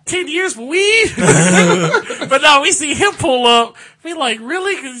weed. 10 years for weed? But no, we see him pull up. We like,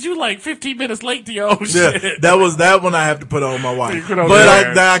 really? Cause you like 15 minutes late to your own shit. Yeah, that one I have to put on my wife. But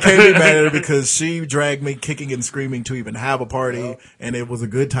I can't be mad at her because she dragged me kicking and screaming to even have a party, and it was a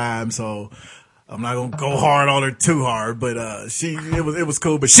good time, so I'm not gonna go hard on her too hard, but it was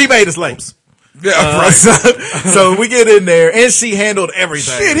cool, but she made us late. Yeah, right. So we get in there, and she handled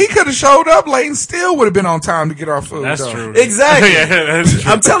everything. Shit, he could have showed up late and still would have been on time to get our food. That's true. Exactly. Yeah, that's true.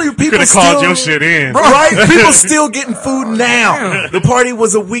 I'm telling you, people still called your shit in, right? People still getting food now. The party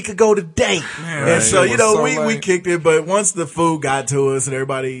was a week ago today, and so we kicked it. But once the food got to us and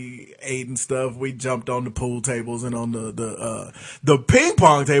everybody ate and stuff, we jumped on the pool tables and on the ping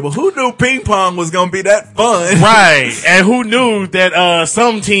pong table. Who knew ping pong was gonna be that fun? Right, and who knew that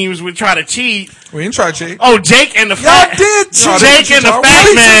some teams would try to cheat. We didn't try to cheat. Oh, Jake and the Y'all did cheat. Jake and the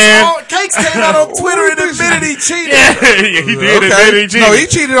Fat Man. Cakes came out on Twitter and admitted he cheated. Yeah, he did. Okay. He cheated. No, he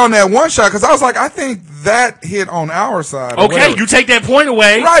cheated on that one shot because I was like, I think that hit on our side. Okay, you take that point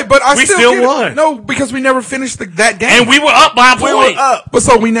away. Right, but we still won. No, because we never finished that game. And we were up by a point. We were up. But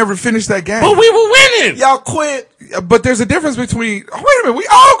so we never finished that game. But we were winning. Y'all quit. But there's a difference between. Oh, wait a minute, we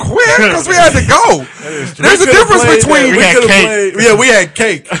all quit because we had to go. There's a difference between. We had cake. Yeah, we had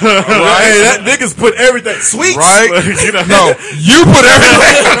cake. Right, hey, that niggas put everything. Sweets, right? No, you put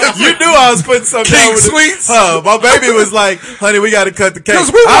everything. You knew I was putting something down with sweets. My baby was like, "Honey, we got to cut the cake."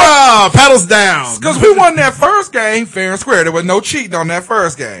 Paddles down. Because we won that first game fair and square. There was no cheating on that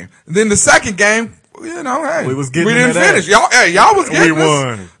first game. And then the second game. Hey, we didn't finish. Y'all was getting We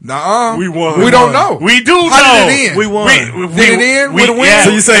won. Nuh-uh. We won. We don't know. We do know. How did it end? We won. Did it end with a win? So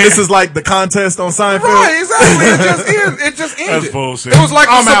you saying this is like the contest on Seinfeld? Right, exactly. It just ended. That's bullshit. It was like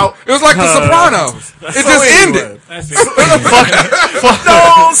out. It was like The Sopranos. It just ended.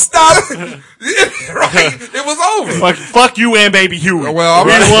 Don't stop. Right. It was over. Fuck you and Baby Huey. Well,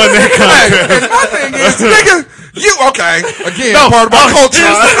 we won that contest. My thing is, nigga. Again, part of my culture.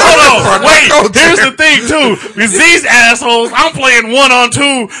 Here's the thing, too. Because these assholes, I'm playing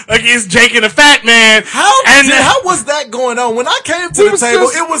 1-on-2 against Jake and the Fat Man. How was that going on? When I came to the table,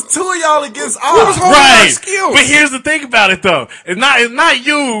 it was two of y'all against us. Right. But here's the thing about it, though. It's not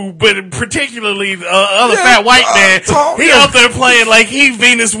you, but particularly the other fat white man. He up there playing like he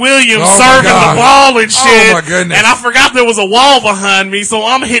Venus Williams serving the ball and shit. Oh, my goodness. And I forgot there was a wall behind me, so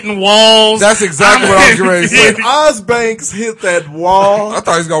I'm hitting walls. That's exactly what I was ready to say. Oz Banks hit that wall. I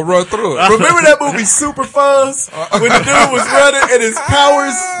thought he was gonna run through it. Remember that movie Super Fuzz? When the dude was running and his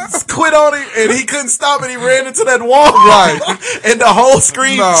powers quit on him and he couldn't stop and he ran into that wall. Right. And the whole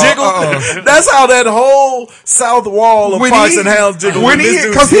screen jiggled. That's how that whole south wall of Fox and Hound jiggled.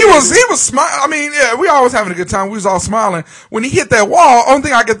 Because he was smiling. I mean, yeah, we always having a good time. We was all smiling. When he hit that wall, only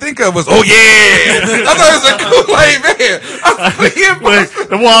thing I could think of was, oh yeah. I thought it was a Kool-Aid man.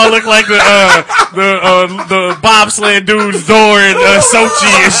 The wall looked like the bobsled dude's door in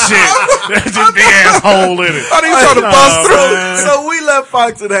Sochi and shit. That's just big ass hole in it. I think he's trying to bust through. So we left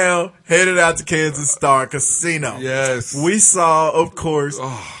Fox and Hound, headed out to Kansas Star Casino. Yes. We saw, of course.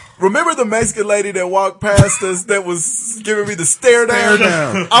 Remember the Mexican lady that walked past us that was giving me the stare down?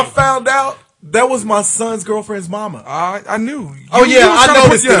 I found out that was my son's girlfriend's mama. I knew. I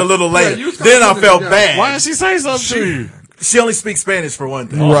noticed it a little later. Then I felt bad. Why did she say something to you? She only speaks Spanish for one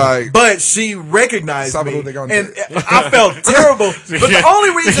thing. Right. But she recognized me. And I felt terrible. But the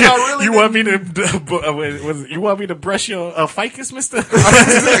only reason I really you want me to brush your ficus, mister?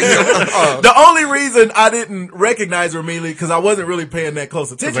 The only reason I didn't recognize her immediately, because I wasn't really paying that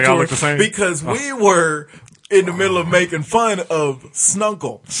close attention to her, because we were in the middle of making fun of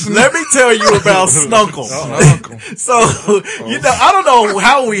Snunkle. Let me tell you about Snunkle. So, I don't know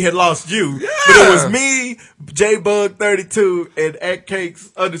how we had lost you, but it was me, JBug32, and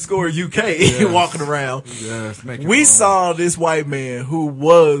 @cakes_UK walking around. Yes, we saw this white man who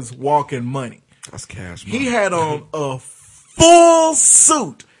was walking money. That's cash. He had on a full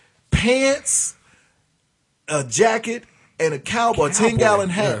suit pants, a jacket, and a cowboy 10-gallon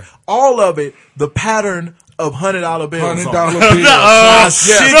hat. Yeah. All of it, the pattern of $100 bills. $100 bills.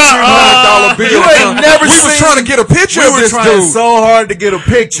 $100 bills. You ain't never seen. We were trying to get a picture of this dude. We were trying so hard to get a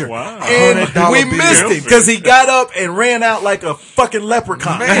picture. Wow. And we missed it because he got up and ran out like a fucking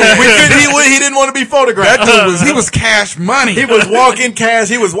leprechaun. He didn't want to be photographed. That dude he was cash money. He was walking cash.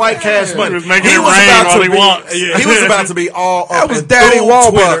 He was white cash money. He was making it rain while he walked. He was about to be all up. That was Daddy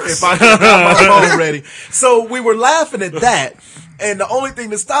Walbucks. If I got my phone ready. So we were laughing at that. And the only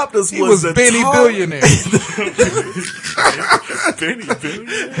thing that stopped us was Benny Billionaire. Benny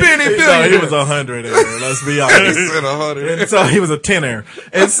Billionaire? Benny Billionaire. No, he was 100 there. Let's be honest. He said 100. And so he was a 10er.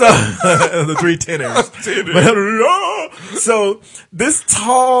 And so the 3 10ers. So this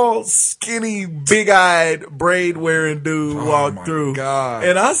tall, skinny, big-eyed, braid-wearing dude walked through. God.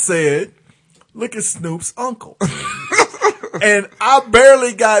 And I said, "Look at Snoop's uncle." And I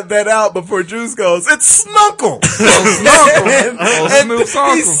barely got that out before Juice goes, "It's Snunkle." And he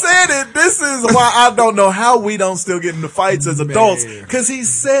said it. This is why I don't know how we don't still get into fights as adults. Because he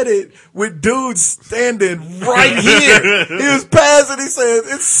said it with dudes standing right here. He was passing. He said,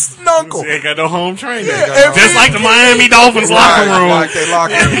 "It's Snunkle." They got no home training. Yeah, just like the Miami Dolphins locker room. Like they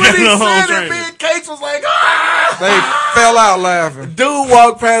locker room. And when he said it, me and Case was like, "Ah!" They fell out laughing. Dude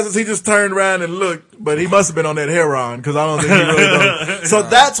walked past us. He just turned around and looked. But he must have been on that heroin because I don't think he really knows. So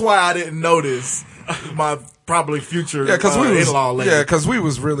that's why I didn't notice my probably future in-law lady. Yeah, because we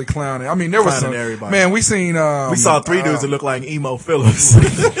was really clowning. I mean, there was some everybody. Man, we seen we saw 3 dudes that looked like Emo Phillips.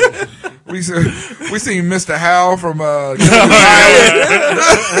 We seen Mr. Howell from I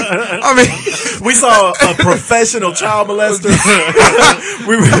mean, we saw a professional child molester.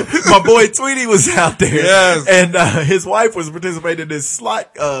 My boy Tweety was out there, yes, and his wife was participating in this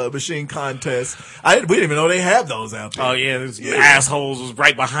slot machine contest. We didn't even know they have those out there. Oh yeah, these assholes was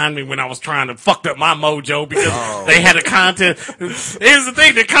right behind me when I was trying to fuck up my mojo because they had a contest. Here's the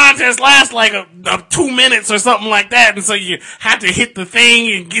thing: the contest lasts like 2 minutes or something like that, and so you have to hit the thing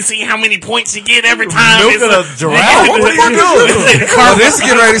and see how many points you get every time. Milking a giraffe? What the fuck is this? This is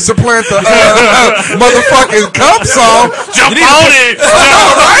getting ready to supplant the motherfucking cup song. Jump on it!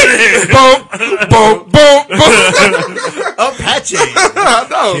 Boom, boom, boom, boom. Apache. I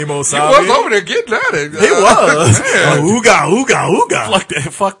know. He was over there getting at it. He was. Ooga, ooga, ooga.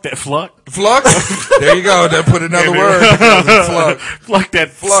 Fuck that, Fluck. Flux? There you go. That put another word. Fluck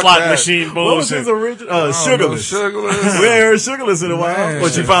that slot machine bullshit. What was his original? Sugarless. Sugarless. We ain't heard Sugarless in a while.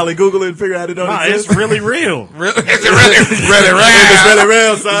 But you finally Google it and figure out it don't exist? It's really real. It's really real. It's really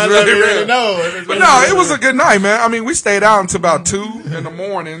real, son. It's really know. But no, it was a good night, man. I mean, we stayed out until about 2 in the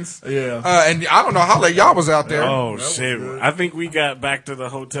mornings. Yeah. And I don't know how late y'all was out there. Oh, shit. I think we got back to the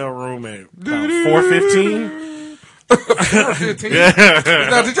hotel room at about 4:15. 4:15. Yeah.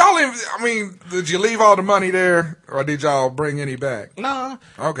 Now, did you leave all the money there, or did y'all bring any back? No.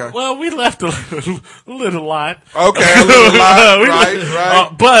 Okay. Well, we left a little lot. Okay, a little lot.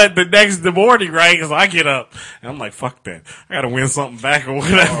 Right. But the morning, right, because I get up, and I'm like, fuck that. I got to win something back or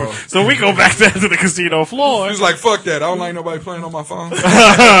whatever. Oh. So we go back down to the casino floor. He's like, fuck that. I don't like nobody playing on my phone.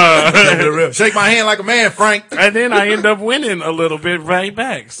 Shake my hand like a man, Frank. And then I end up winning a little bit right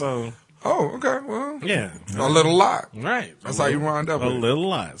back, so... Oh, okay. Well, yeah, a little lot. Right. That's how you wind up. A little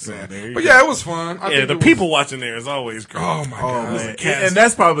lot. So but yeah, it was fun. I think the people watching there is always great. Oh my god, man. And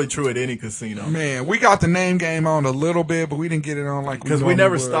that's probably true at any casino. Man, we got the name game on a little bit, but we didn't get it on like because we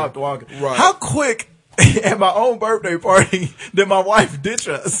never stopped walking. Right. How quick? At my own birthday party, did my wife ditch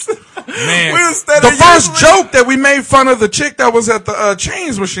us? Man, the first joke that we made fun of the chick that was at the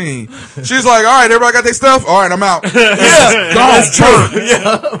change machine. She's like, "All right, everybody got their stuff. All right, I'm out." Yeah, that's true.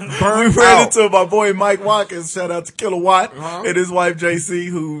 Yeah, we ran into my boy Mike Watkins. Shout out to Kilowatt and his wife JC,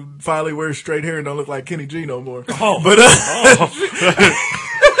 who finally wears straight hair and don't look like Kenny G no more. Oh, but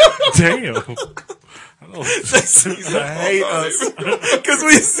damn. She used to hate us because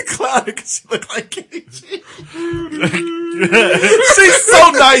we used to clown her because she looked like Kenny G. She's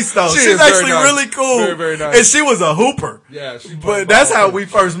so nice though. She's actually really cool. Very, very nice. And she was a hooper. Yeah, but that's how we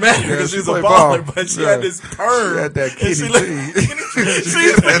first met her because she's a baller. But she had this perm. She had that Kenny G. She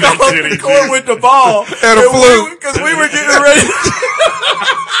used to go up the court with the ball and a flute because we were getting ready.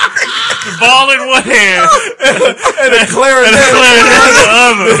 The ball in one hand and a clarinet in the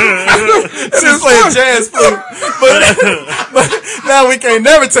other. She was playing jazz flute. But now we can't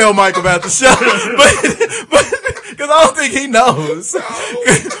never tell Mike about the show. But because I don't think he knows.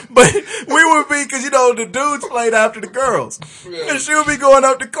 But we would be, because, the dudes played after the girls. Yeah. And she would be going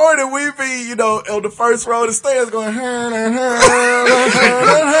up the court and we'd be, on the first row of the stairs going,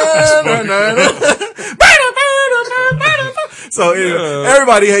 So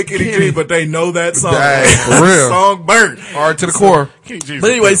everybody hate Kenny G, but they know that song. For real. Song burnt. Hard to the core.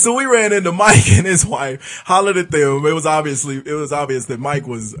 But anyway, so we ran into Mike and his wife, hollered at them. It was obvious that Mike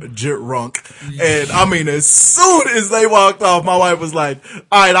was drunk. And I mean, as soon as they walked off, my wife was like,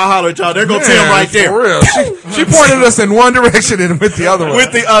 all right, I'll holler at y'all. They're going to Tim right there. For real. She pointed us in one direction and with the other one.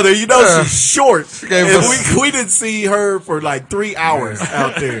 With the other. You know, she's short. And we didn't see her for like 3 hours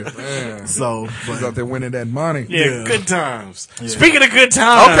out there. Man. So, she's out there winning that money. Yeah, good times. Yeah. Speaking of good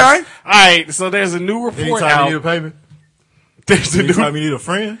times. Okay. All right, so there's a new report out. You need a payment? Anytime you need a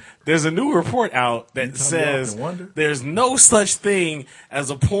friend? There's a new report out that says there's no such thing as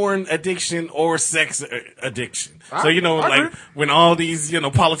a porn addiction or sex addiction. So, like when all these,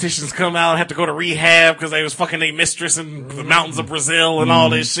 politicians come out and have to go to rehab because they was fucking their mistress in the mountains of Brazil and all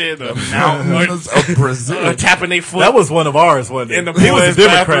this shit. The mountains of Brazil. Tapping their foot. That was one of ours, wasn't it? In the he was a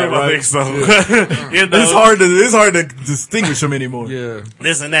Democrat, right? I think so. It's hard to distinguish them anymore. Yeah.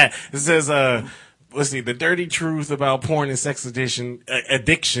 This and that. It says, let's see, the dirty truth about porn and sex addiction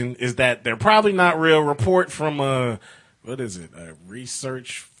is that they're probably not real. Report from a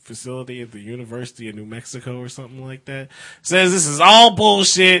research facility at the University of New Mexico or something like that says this is all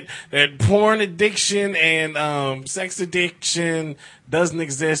bullshit, that porn addiction and sex addiction doesn't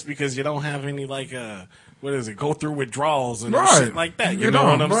exist because you don't have any go through withdrawals and shit like that. You know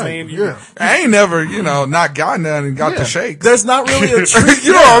what I'm saying? Yeah. I ain't never, not gotten none and got the shakes. There's not really a treatment.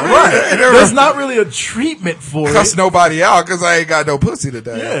 You know what I mean? There's not really a treatment for it. Cuss nobody out because I ain't got no pussy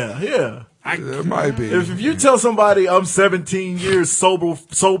today. Yeah. It might be. If you tell somebody I'm 17 years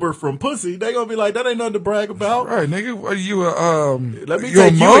sober from pussy, they gonna be like, that ain't nothing to brag about. Right, nigga. Are you let me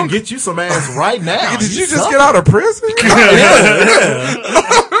take you and get you some ass right now. Did you just get out of prison?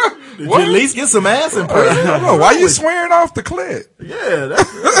 Did you at least get some ass in prison? Why you swearing off the clit? Yeah,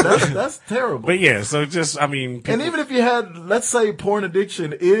 that's terrible. But yeah, so just, I mean. And even if you had, let's say porn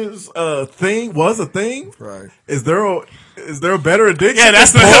addiction was a thing. Right. Is there a better addiction? Yeah,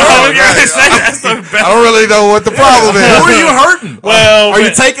 that's the best. I don't really know what the problem is. Who are you hurting? Well, are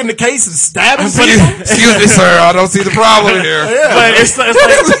you taking the case and stabbing people? Excuse me, sir. I don't see the problem here. Yeah. But it's like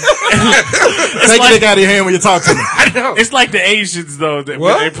take your dick out of your hand when you talk to me. I know. It's like the Asians though that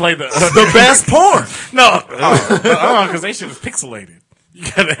when they play the best porn. No, because they shit is pixelated. You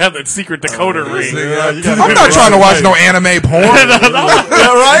gotta have that secret decoder ring. I'm not trying to watch no anime porn. Right? I'm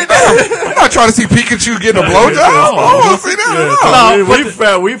not trying to see Pikachu getting a blowjob. See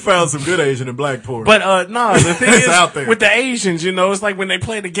that? We found some good Asian and black porn. But the thing is out there. With the Asians, it's like when they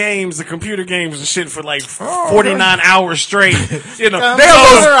play the games, the computer games and shit for like 49 hours straight. They have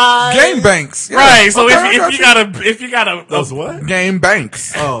those game banks, right? So if you gotta those what game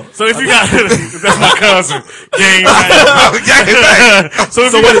banks? Oh, so if you got that's my cousin game bank. So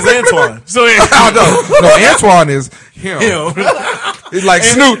what is Antoine? No, Antoine is him. It's like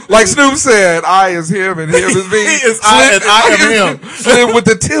Snoop said, I is him and him is me. He is I and I am him. Slim with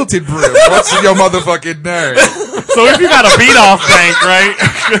the tilted brim. What's your motherfucking name? So if you got a beat off bank, right?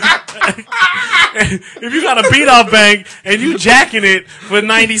 If you got a beat off bank and you jacking it for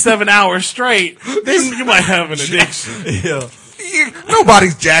 97 hours straight, then you might have an addiction. Yeah.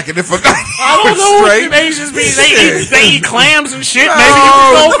 Nobody's jacking it for 90 I don't know straight. What Asians be. They eat clams and shit. Maybe you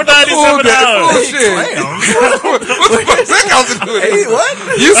can go for 97 hours. What the fuck that got to do with it?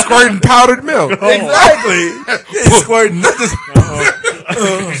 What? You squirting powdered milk. Exactly. Squirting nothing.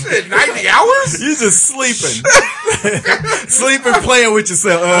 90 hours? You just sleeping. Sleeping, playing with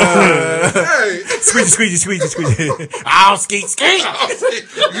yourself. Squeegee. I'll skeet.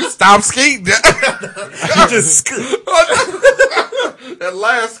 You stop skating. You just that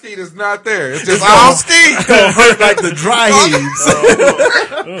last skeet is not there. It's just I'll skeet. It's gonna hurt like the dry heaves.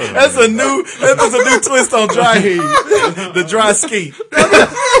 That's a new twist on dry heave. The dry skeet.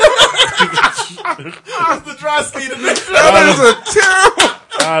 The dry skeet. That is a terrible.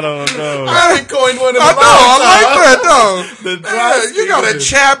 I don't know. I ain't coined one of them. I like that though. The dry you got a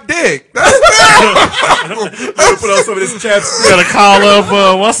chap dick. That's terrible. You put on some of this chap stick. You gotta call up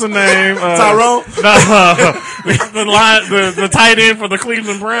what's the name? Tyrone? The tight end for the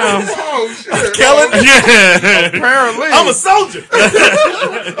Cleveland Browns. Oh shit. Kellen? Yeah. Apparently. I'm a soldier.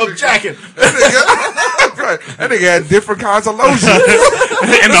 I'm jacking. That nigga had different kinds of lotion.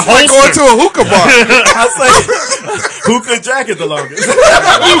 And the like going to a hookah bar. I say hookah jacket the longest.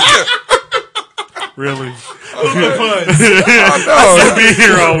 Really? I be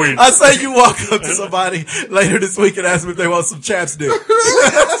here all week. I say you walk up to somebody later this week and ask them if they want some chapstick.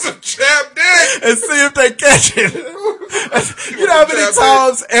 Some chap dick. And see if they catch it. You know how many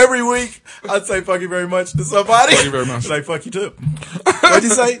times every week I'd say fuck you very much to somebody? Thank you very much. Like fuck you too. What'd you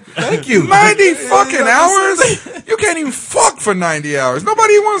say? Thank you. 90 fucking hours? You can't even fuck for 90 hours.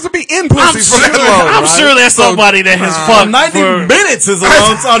 Nobody wants to be in pussy for that long. I'm sure there's somebody that has fucked 90 minutes is a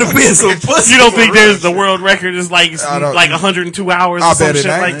long time to be in some pussy. You don't think there's the world record is like 102 102 hours or some shit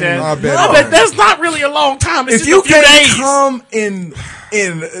like that? I bet that's not really a long time. It's if you can't come in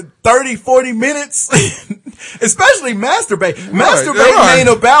 30, 40 minutes, especially masturbate. Masturbating ain't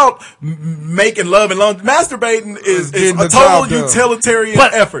about making love and long. Masturbating is a total utilitarian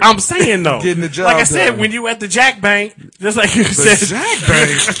effort. I'm saying though, getting the job like I said, when you at the Jack Bank, just like you said, Jack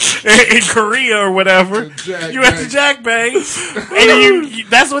Bank in Korea or whatever, you at the Jack Bank, and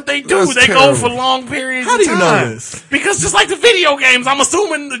that's what they do. They go for long periods. How of time. do you know this? Because just like the video games, I'm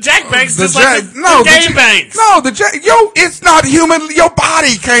assuming the Jack Banks, just like the game banks. No, it's not human. Your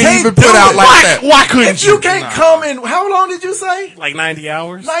body can't even put out like that. Why couldn't you? You can't come in. How long did you say? Like 90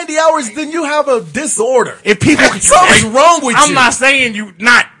 hours. 90 hours. Then you have a disorder. If people, something's wrong with you. I'm not saying you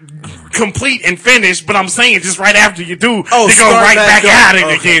not complete and finish, but I'm saying just right after you do, to go right back at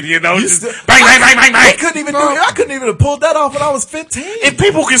it again. You know, just bang, bang, bang, bang, bang. I couldn't even have pulled that off when I was 15. If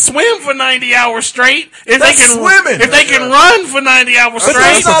people can swim for 90 hours straight, if they can run for 90 hours straight,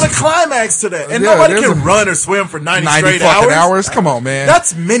 there's not a climax to that, and nobody can run or swim for 90 straight hours. Come on, man.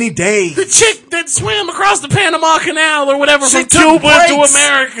 That's many days. The chick that swam across the Panama Canal or whatever from Cuba to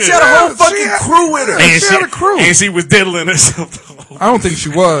America, she had a whole fucking crew with her. And she had a crew, and she was diddling herself. I don't think she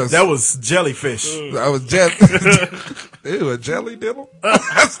was. That was jellyfish. That was Ew, a jelly diddle?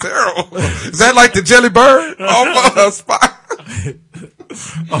 That's terrible. Is that like the jelly bird? Off a spot?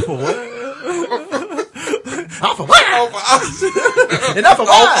 Off of what? Off of what? And off of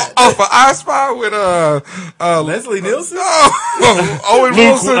what? Off of I Spy with Leslie Nielsen? Owen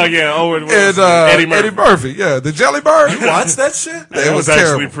Wilson. Owen Wilson. And Eddie Murphy. Yeah, the jelly bird. You watched that shit? It was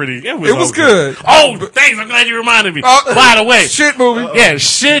actually pretty. It was good. Oh, thanks. I'm glad you reminded me. By the way. Shit movie. Yeah,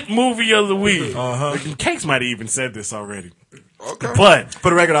 shit movie of the week. Cakes might have even said this already. Okay. But for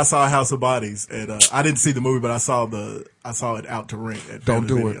the record, I saw House of Bodies, and I didn't see the movie, but I saw it out to rent. Don't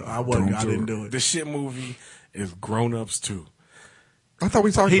do it. I didn't do it. The shit movie is Grown Ups 2. I thought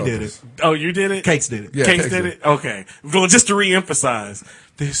we talked about did this. it. Oh, you did it? Cakes did it. Yeah, Cakes did it? Okay. Well, just to reemphasize,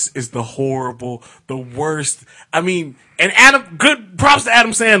 this is the worst. I mean, and good props to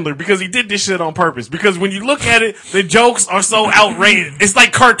Adam Sandler because he did this shit on purpose. Because when you look at it, the jokes are so outrageous. It's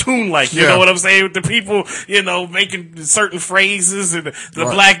like cartoon-like, you know what I'm saying? With the people, making certain phrases and the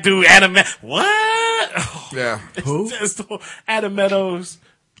black dude, Adam, what? Oh, yeah. Who? Adam Meadows.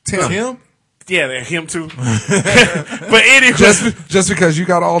 Tim? Yeah, him too. But anyway, just because you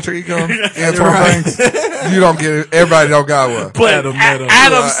got alter ego, Antoine Banks, you don't get it. Everybody don't got one. But Adam Meadows.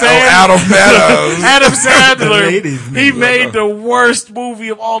 Adam Sandler, he made the worst movie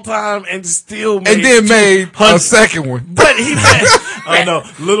of all time and still made a second one. But he made. Oh no,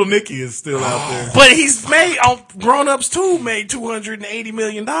 Little Nicky is still out there. But he's made Grown Ups 2 made $280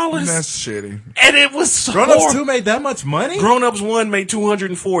 million. That's shitty. And it was Grown Ups 2 made that much money? Grown Ups 1 made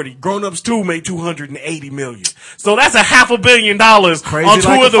 $240. Grown Ups 2 made $280 million. So that's $500 million on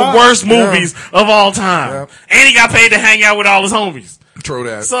two of the worst movies of all time. Yeah. And he got paid to hang out with all his homies. True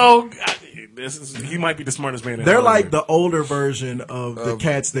that. So he might be the smartest man in They're Hollywood. like the older version of the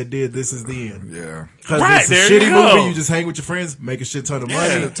cats that did This Is the End. Yeah. Because it's a shitty movie, you just hang with your friends, make a shit ton of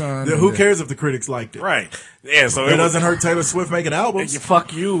money. Who cares if the critics liked it? Right. Yeah, so it doesn't hurt Taylor Swift making albums.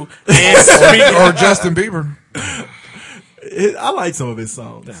 Fuck you. Or Justin Bieber. I like some of his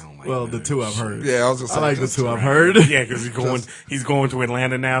songs. The two I've heard. Yeah, I was just saying. I like the two I've heard. Yeah, because he's going to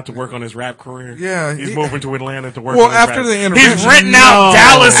Atlanta now to work on his rap career. Yeah, he's moving to Atlanta to work. on his after rap. the intervention, he's renting out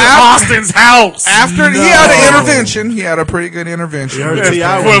Dallas and Austin's house. After he had an intervention, he had a pretty good intervention.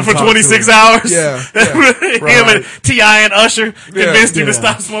 For 26 hours. Yeah, him and T.I. and Usher convinced him to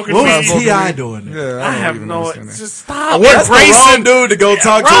stop smoking. What was T.I. doing? Yeah, I have no. Just stop. That's the wrong dude to go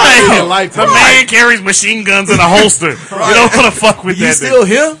talk to. The man carries machine guns in a holster. You don't want to fuck with that. You still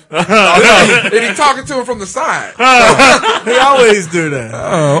him? And he talking to him from the side. He always do that.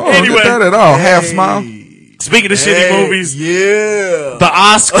 Anyway, get that at all. Half smile. Speaking of shitty movies, the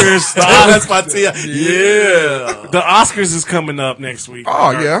Oscars. That's my T.I. Yeah, the Oscars is coming up next week.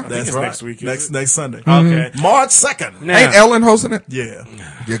 Oh yeah, that's right. Next week, next Sunday. Okay, March 2nd. Ain't Ellen hosting it? Yeah,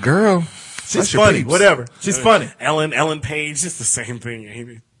 your girl. She's funny. Whatever. She's funny. Ellen Page. It's the same thing, ain't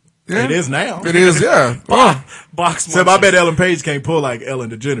it? Yeah. It is now. It is, yeah. So I bet Ellen Page can't pull like Ellen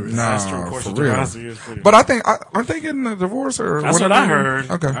DeGeneres. That's true. Of course, for real. But I think, aren't they getting a divorce or that's what I heard.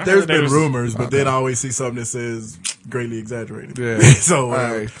 Okay. There's been rumors, but then I always see something that says greatly exaggerated. Yeah. So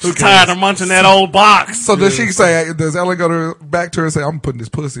who tired of munching that old box? So does she say? Does Ellen go back to her and say, "I'm putting this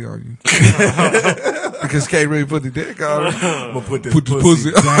pussy on you"? Because she can't really put the dick on her. I'm gonna put this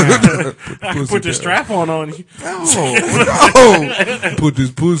pussy down. Put the strap on you. No, put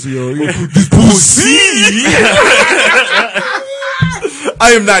this pussy on you. Put this pussy.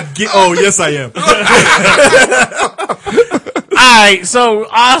 I am not. Oh, yes, I am. Alright, so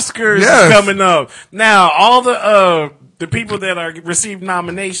Oscars is coming up. Now, all the people that are receive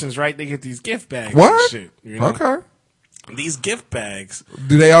nominations, right, they get these gift bags. What? And shit, you know? Okay. These gift bags.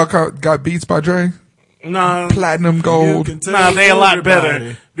 Do they all got Beats by Dre? No. Platinum gold? No, they a lot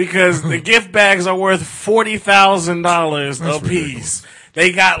better. Because the gift bags are worth $40,000 a piece.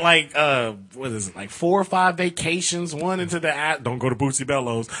 They got like, what is it, like 4 or 5 vacations, one into the, don't go to Bootsy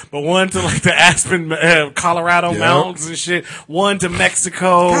Bellows, but one to like the Aspen, Colorado mountains and shit, one to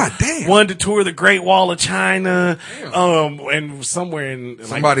Mexico, God damn. One to tour the Great Wall of China, and somewhere in like,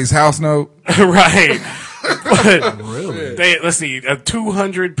 somebody's house note. Right. But really? Let's see, a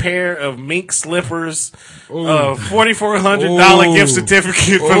 200 pair of mink slippers, $4,400 gift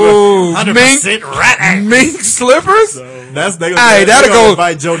certificate for the 100% rat. Mink slippers? That'll go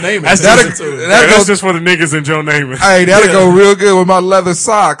invite Joe Namath. That's just for the niggas and Joe Namath. Hey, that'll go real good with my leather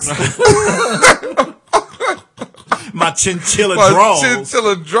socks. My chinchilla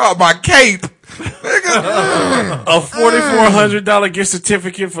draw. My cape. A $4,400 gift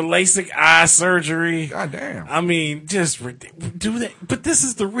certificate for LASIK eye surgery. God damn. I mean, just do that. But this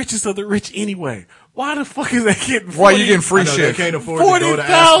is the richest of the rich anyway. Why the fuck is that getting? Why you getting free shit? They can't afford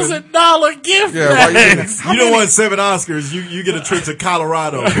 $40,000 gift bags. You don't want 7 Oscars. You get a trip to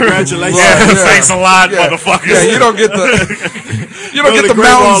Colorado. Congratulations. Thanks a lot, motherfuckers. Yeah, you don't get the Great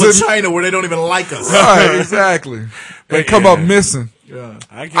Wall mountains of China where they don't even like us. Right, exactly. They come up missing. Yeah.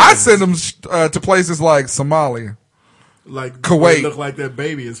 I send them to places like Somalia. Like Kuwait. Look like that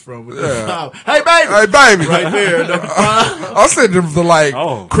baby is from. Yeah. Hey baby, right there. I'll send them to like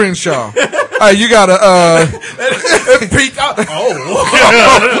Crenshaw. Hey, you gotta peek out.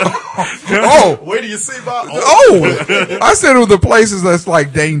 Where do you see my? I send them to places that's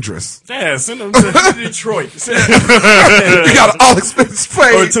like dangerous. Yeah, send them to Detroit. You got an all expense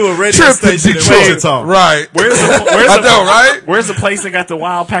paid or to a radio trip station to in Detroit. Wichita. Right. Where's the place that got the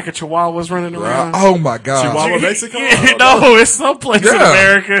wild pack of chihuahuas running around? Oh my god. Chihuahua, Mexico? No, it's someplace in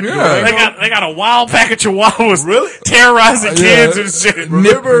America. Yeah. They got a wild pack of chihuahuas terrorizing kids and shit.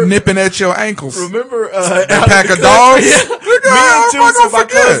 Nipping at your ankles. Remember that pack of dogs? Me and Juice and my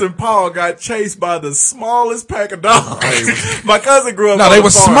cousin Paul got chased by the smallest pack of dogs. My cousin grew up No, they were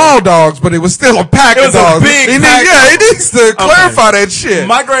small dogs, but it was still a pack of dogs. A big pack. He needs to clarify that shit.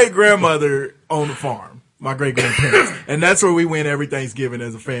 My great grandmother owned a farm. My great grandparents, and that's where we went every Thanksgiving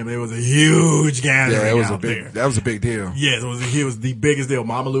as a family. It was a huge gathering. Yeah, that was a big deal. Yes, it was the biggest deal.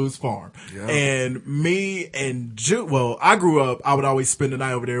 Mama Lou's farm, and me and Juice. Well, I grew up. I would always spend the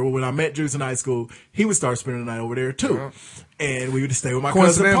night over there. Well, when I met Juice in high school, he would start spending the night over there too, and we would stay with my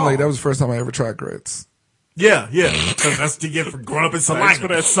cousin Paul. That was the first time I ever tried grits. Yeah. That's what you get for growing up in Salina. Thanks for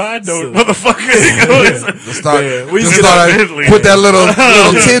that side note, motherfucker. We just put that little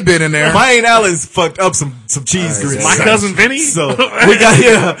tidbit in there. My Aunt Alice fucked up some cheese grits. My cousin Vinny. So we got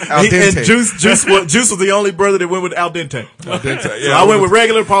and Juice was the only brother that went with al dente. So I went with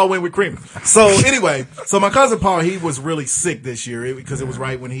regular. Paul went with cream. So anyway, my cousin Paul, he was really sick this year because it was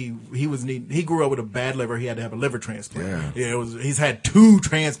right when he grew up with a bad liver. He had to have a liver transplant. He's had 2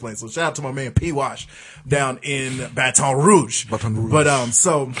 transplants. So shout out to my man P. Wash down in Baton Rouge. But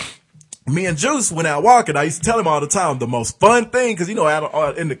so me and Juice went out walking. I used to tell him all the time the most fun thing, because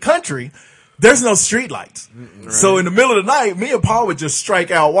out in the country there's no street lights. Right. So in the middle of the night, me and Paul would just strike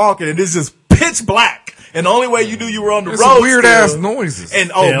out walking, and it's just pitch black. And the only way you knew you were on the road, weird ass noises. And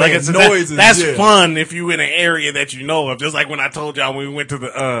noises. That's fun if you in an area that you know of. Just like when I told y'all when we went to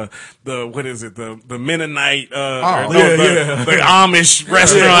the what is it, the Mennonite the Amish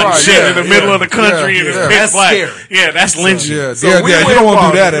restaurant in the middle of the country and it's pitch black. Scary. Yeah, that's lynching. You don't want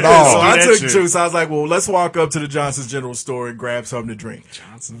to do that at all. So I took Juice. I was like, well, let's walk up to the Johnson's General Store and grab something to drink.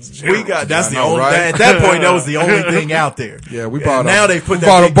 Johnson's General. That's the only. At that point, that was the only thing out there. Yeah, we bought. Now they put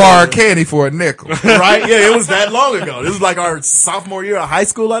a bar of candy for a nickel. Right. Yeah, it was that long ago. This was like our sophomore year of high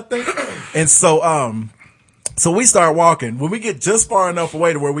school, I think. And so we start walking. When we get just far enough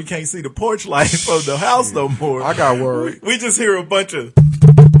away to where we can't see the porch light from the house no more, I got worried. We just hear a bunch of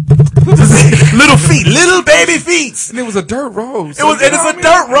little baby feet. And it was a dirt road. It's a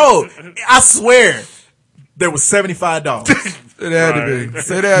dirt road. I swear. there was 75 dogs. It had to be.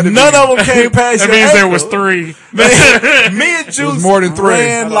 It had to None of them came past That your means there ankle. was 3. Me and Juice more than 3.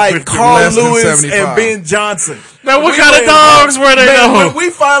 ran like Carl Less than Lewis 75. and Ben Johnson. Now, what kind of dogs were they, though? When we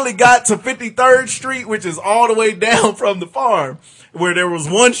finally got to 53rd Street, which is all the way down from the farm, where there was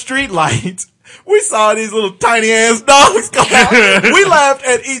one street light, we saw these little tiny ass dogs come out. We laughed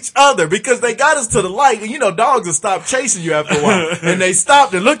at each other because they got us to the light, and you know dogs will stop chasing you after a while. And they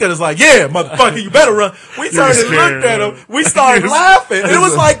stopped and looked at us like, "Yeah, motherfucker, you better run." We turned and looked at them. We started laughing. It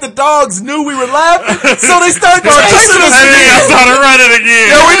was like the dogs knew we were laughing, so they started chasing us And then again. I started running again.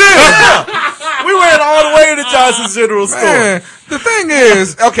 Yeah, we did. We ran all the way to Johnson's General Store. Man, the thing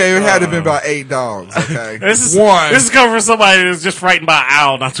is, okay, it had to have been about 8 dogs. Okay, This one. is coming from somebody that was just frightened by an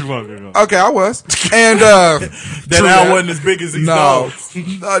owl not too long ago. Okay, I was, and That owl wasn't as big as these dogs.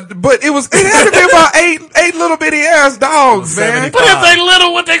 but it had to be about eight little bitty ass dogs, man. But if they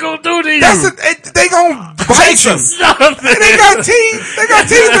little, what they gonna do to you? They gonna bite you. Something. They got teeth. They got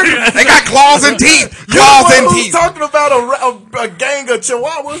teeth. They got claws and teeth. You Claws and who's teeth. talking about a gang of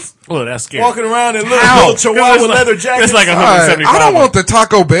chihuahuas Oh, that's scary. walking around in little Ow. chihuahua It's like- leather jackets? It's like All right, 175. I don't want the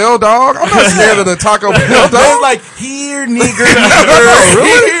Taco Bell dog. I'm not scared of the Taco Bell They're dog. like, here, nigger.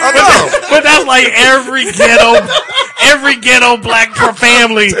 Really? I know. But that's like every ghetto black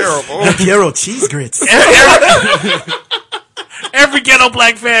family. Terrible. Quiero cheese grits. Every ghetto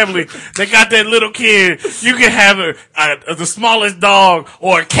black family, they got that little kid. You can have the smallest dog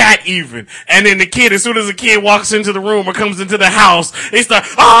or a cat even. And then the kid, as soon as the kid walks into the room or comes into the house, they start,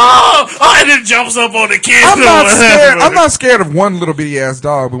 and then jumps up on the kid. I'm not scared of one little bitty ass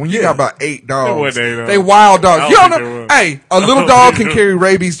dog, but when you got about 8 dogs, they wild dogs. You don't know. Hey, a little dog can carry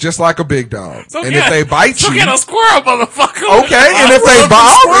rabies just like a big dog. And if they bite you, so get a squirrel, motherfucker. okay. And if they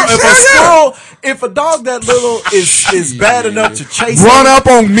bite, If a dog that little is bad enough to chase run him, up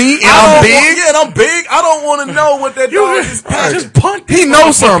on me and I'm big. Yeah, and I'm big. I don't want to know what that dog is passionate. Just punt. He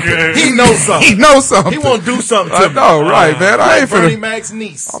knows something. He knows something. He knows something. He want to do something to I me. know, right, man. I Like ain't Bernie finna. Mac's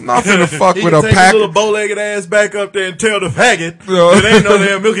niece. I'm not finna fuck He with can a take pack. his little bow-legged ass back up there and tell the faggot No. that ain't no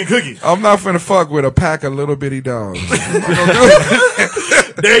damn milk and cookie. I'm not finna fuck with a pack of little bitty dogs.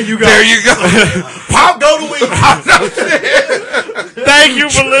 There you go. There you go. Pop go to weed. Thank you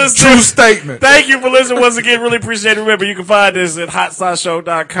for listening. True statement. Thank you for listening once again. Really appreciate it. Remember, you can find this at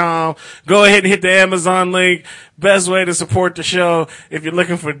hotsauceshow.com. Go ahead and hit the Amazon link. Best way to support the show. If you're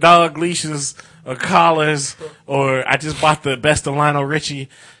looking for dog leashes or collars, or I just bought the best of Lionel Richie.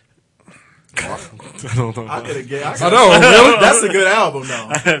 I don't know. I know, really? That's a good album, though.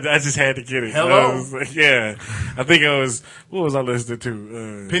 I just had to get it. Hello? Yeah. I think it was, what was I listening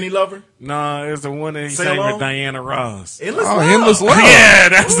to? Penny Lover? No, it was the one that he Say sang Along? with Diana Ross. Endless Oh, Love. endless love. Yeah,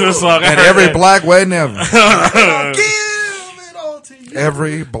 that's the song. I And heard every that. black wedding ever. I'll give it all to you.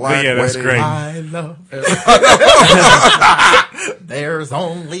 Every black Yeah, that's wedding. great. I love. There's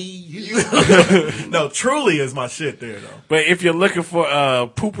only you. No, Truly is my shit there, though. But if you're looking for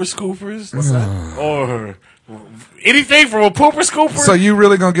pooper scoopers, or anything from a pooper scooper, So you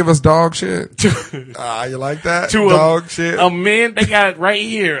really gonna give us dog shit? You like that? to Dog shit? a men, they got it right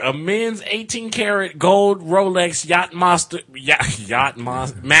here, a men's 18 karat gold Rolex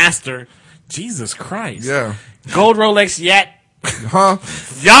Master. Jesus Christ. Yeah. Gold Rolex yacht Huh?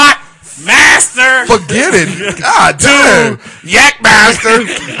 Master. Forget it. God damn. Yak Master.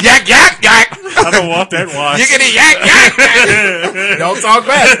 Yak. I don't want that watch. You can yak. Don't talk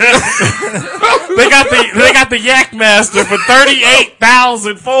back. They got the Yak Master for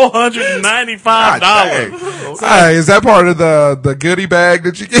 $38,495. Hey, is that part of the goodie bag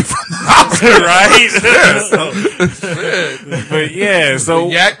that you get from the house? Right? But yeah, so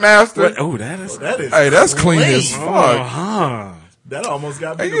Yak Master. oh, that is Hey, that's clean as fuck. That almost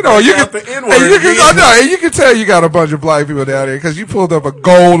got me. And you know, you can, the N-word. and you can, I know, and you can tell you got a bunch of black people down there because you pulled up a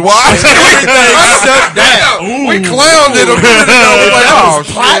gold watch. Shut down. We clowned it a minute ago. We're like, oh,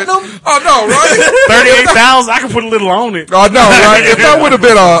 platinum? shit. Oh, no, right? 38,000. I can put a little on it. Oh, no, right? If that would have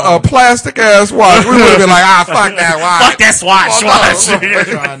been a plastic ass watch, we would have been like, fuck that watch. Fuck that Swatch.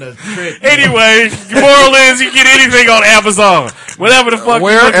 Trying to trick. Anyway, the moral is you get anything on Amazon. Whatever the fuck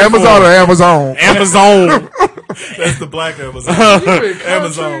Where? you're looking Amazon for. or Amazon? Amazon. That's the black Amazon.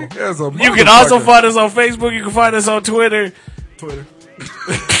 Amazon. You can also find us on Facebook. You can find us on Twitter.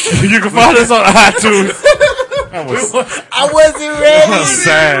 You can find us on iTunes. I wasn't ready.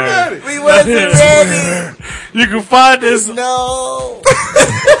 Sad. We wasn't ready. You can find us. No.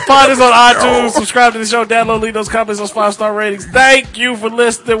 Find us on iTunes. Subscribe to the show. Download, leave those comments, those 5-star ratings. Thank you for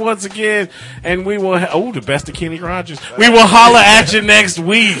listening once again. And we will. The best of Kenny Rogers. We will holler at you next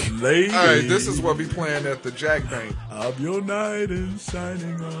week. Lady. All right, this is what we playing at the Jack Bank. Of your night is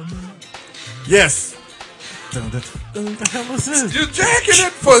shining on me. Yes. What the hell is this? You're jacking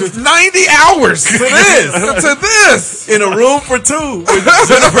it for 90 hours to this. To this. In a room for two with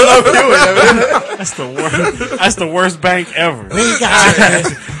Jennifer Love Hewitt. That's the worst bank ever.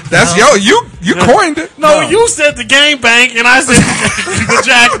 That's you coined it. No, you said the gang bank, and I said the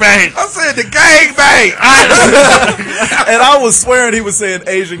Jack Bank. I said the gang bank. And I was swearing he was saying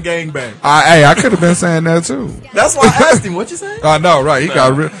Asian gang bank. Hey, I could have been saying that too. That's why I asked him, what'd you say? I know, right? He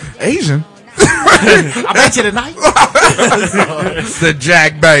got real Asian. I bet you tonight. The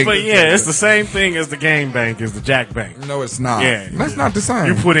Jack Bank. But yeah, it's the same thing as the gang bank is the Jack Bank. No, it's not. Yeah, that's not the same.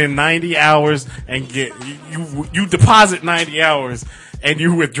 You put in 90 hours and get you deposit 90 hours and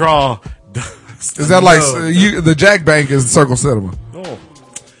you withdraw. Is that like the Jack Bank is Circle Cinema? Oh.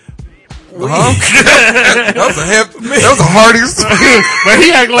 That was a hearty. But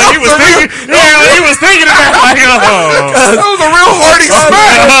he acted like he was thinking. He was thinking about it. Like, that was a real hearty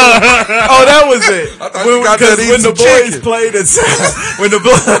smack. Oh, that was it. When the boys played it, when the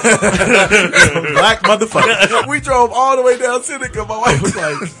black motherfucker, we drove all the way down Seneca. My wife was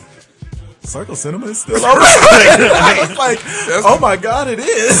like, Circle Cinema is still open. I was like, oh my God, it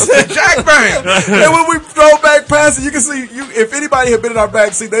is. Jack Bank. And when we drove back past it, you can see, if anybody had been in our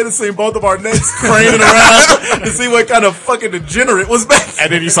back seat, they'd have seen both of our necks craning around to see what kind of fucking degenerate was back.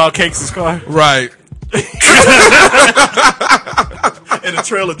 And then you saw Cakes' car? Right. And a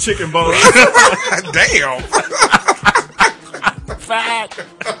trail of chicken bones. Damn. Fat.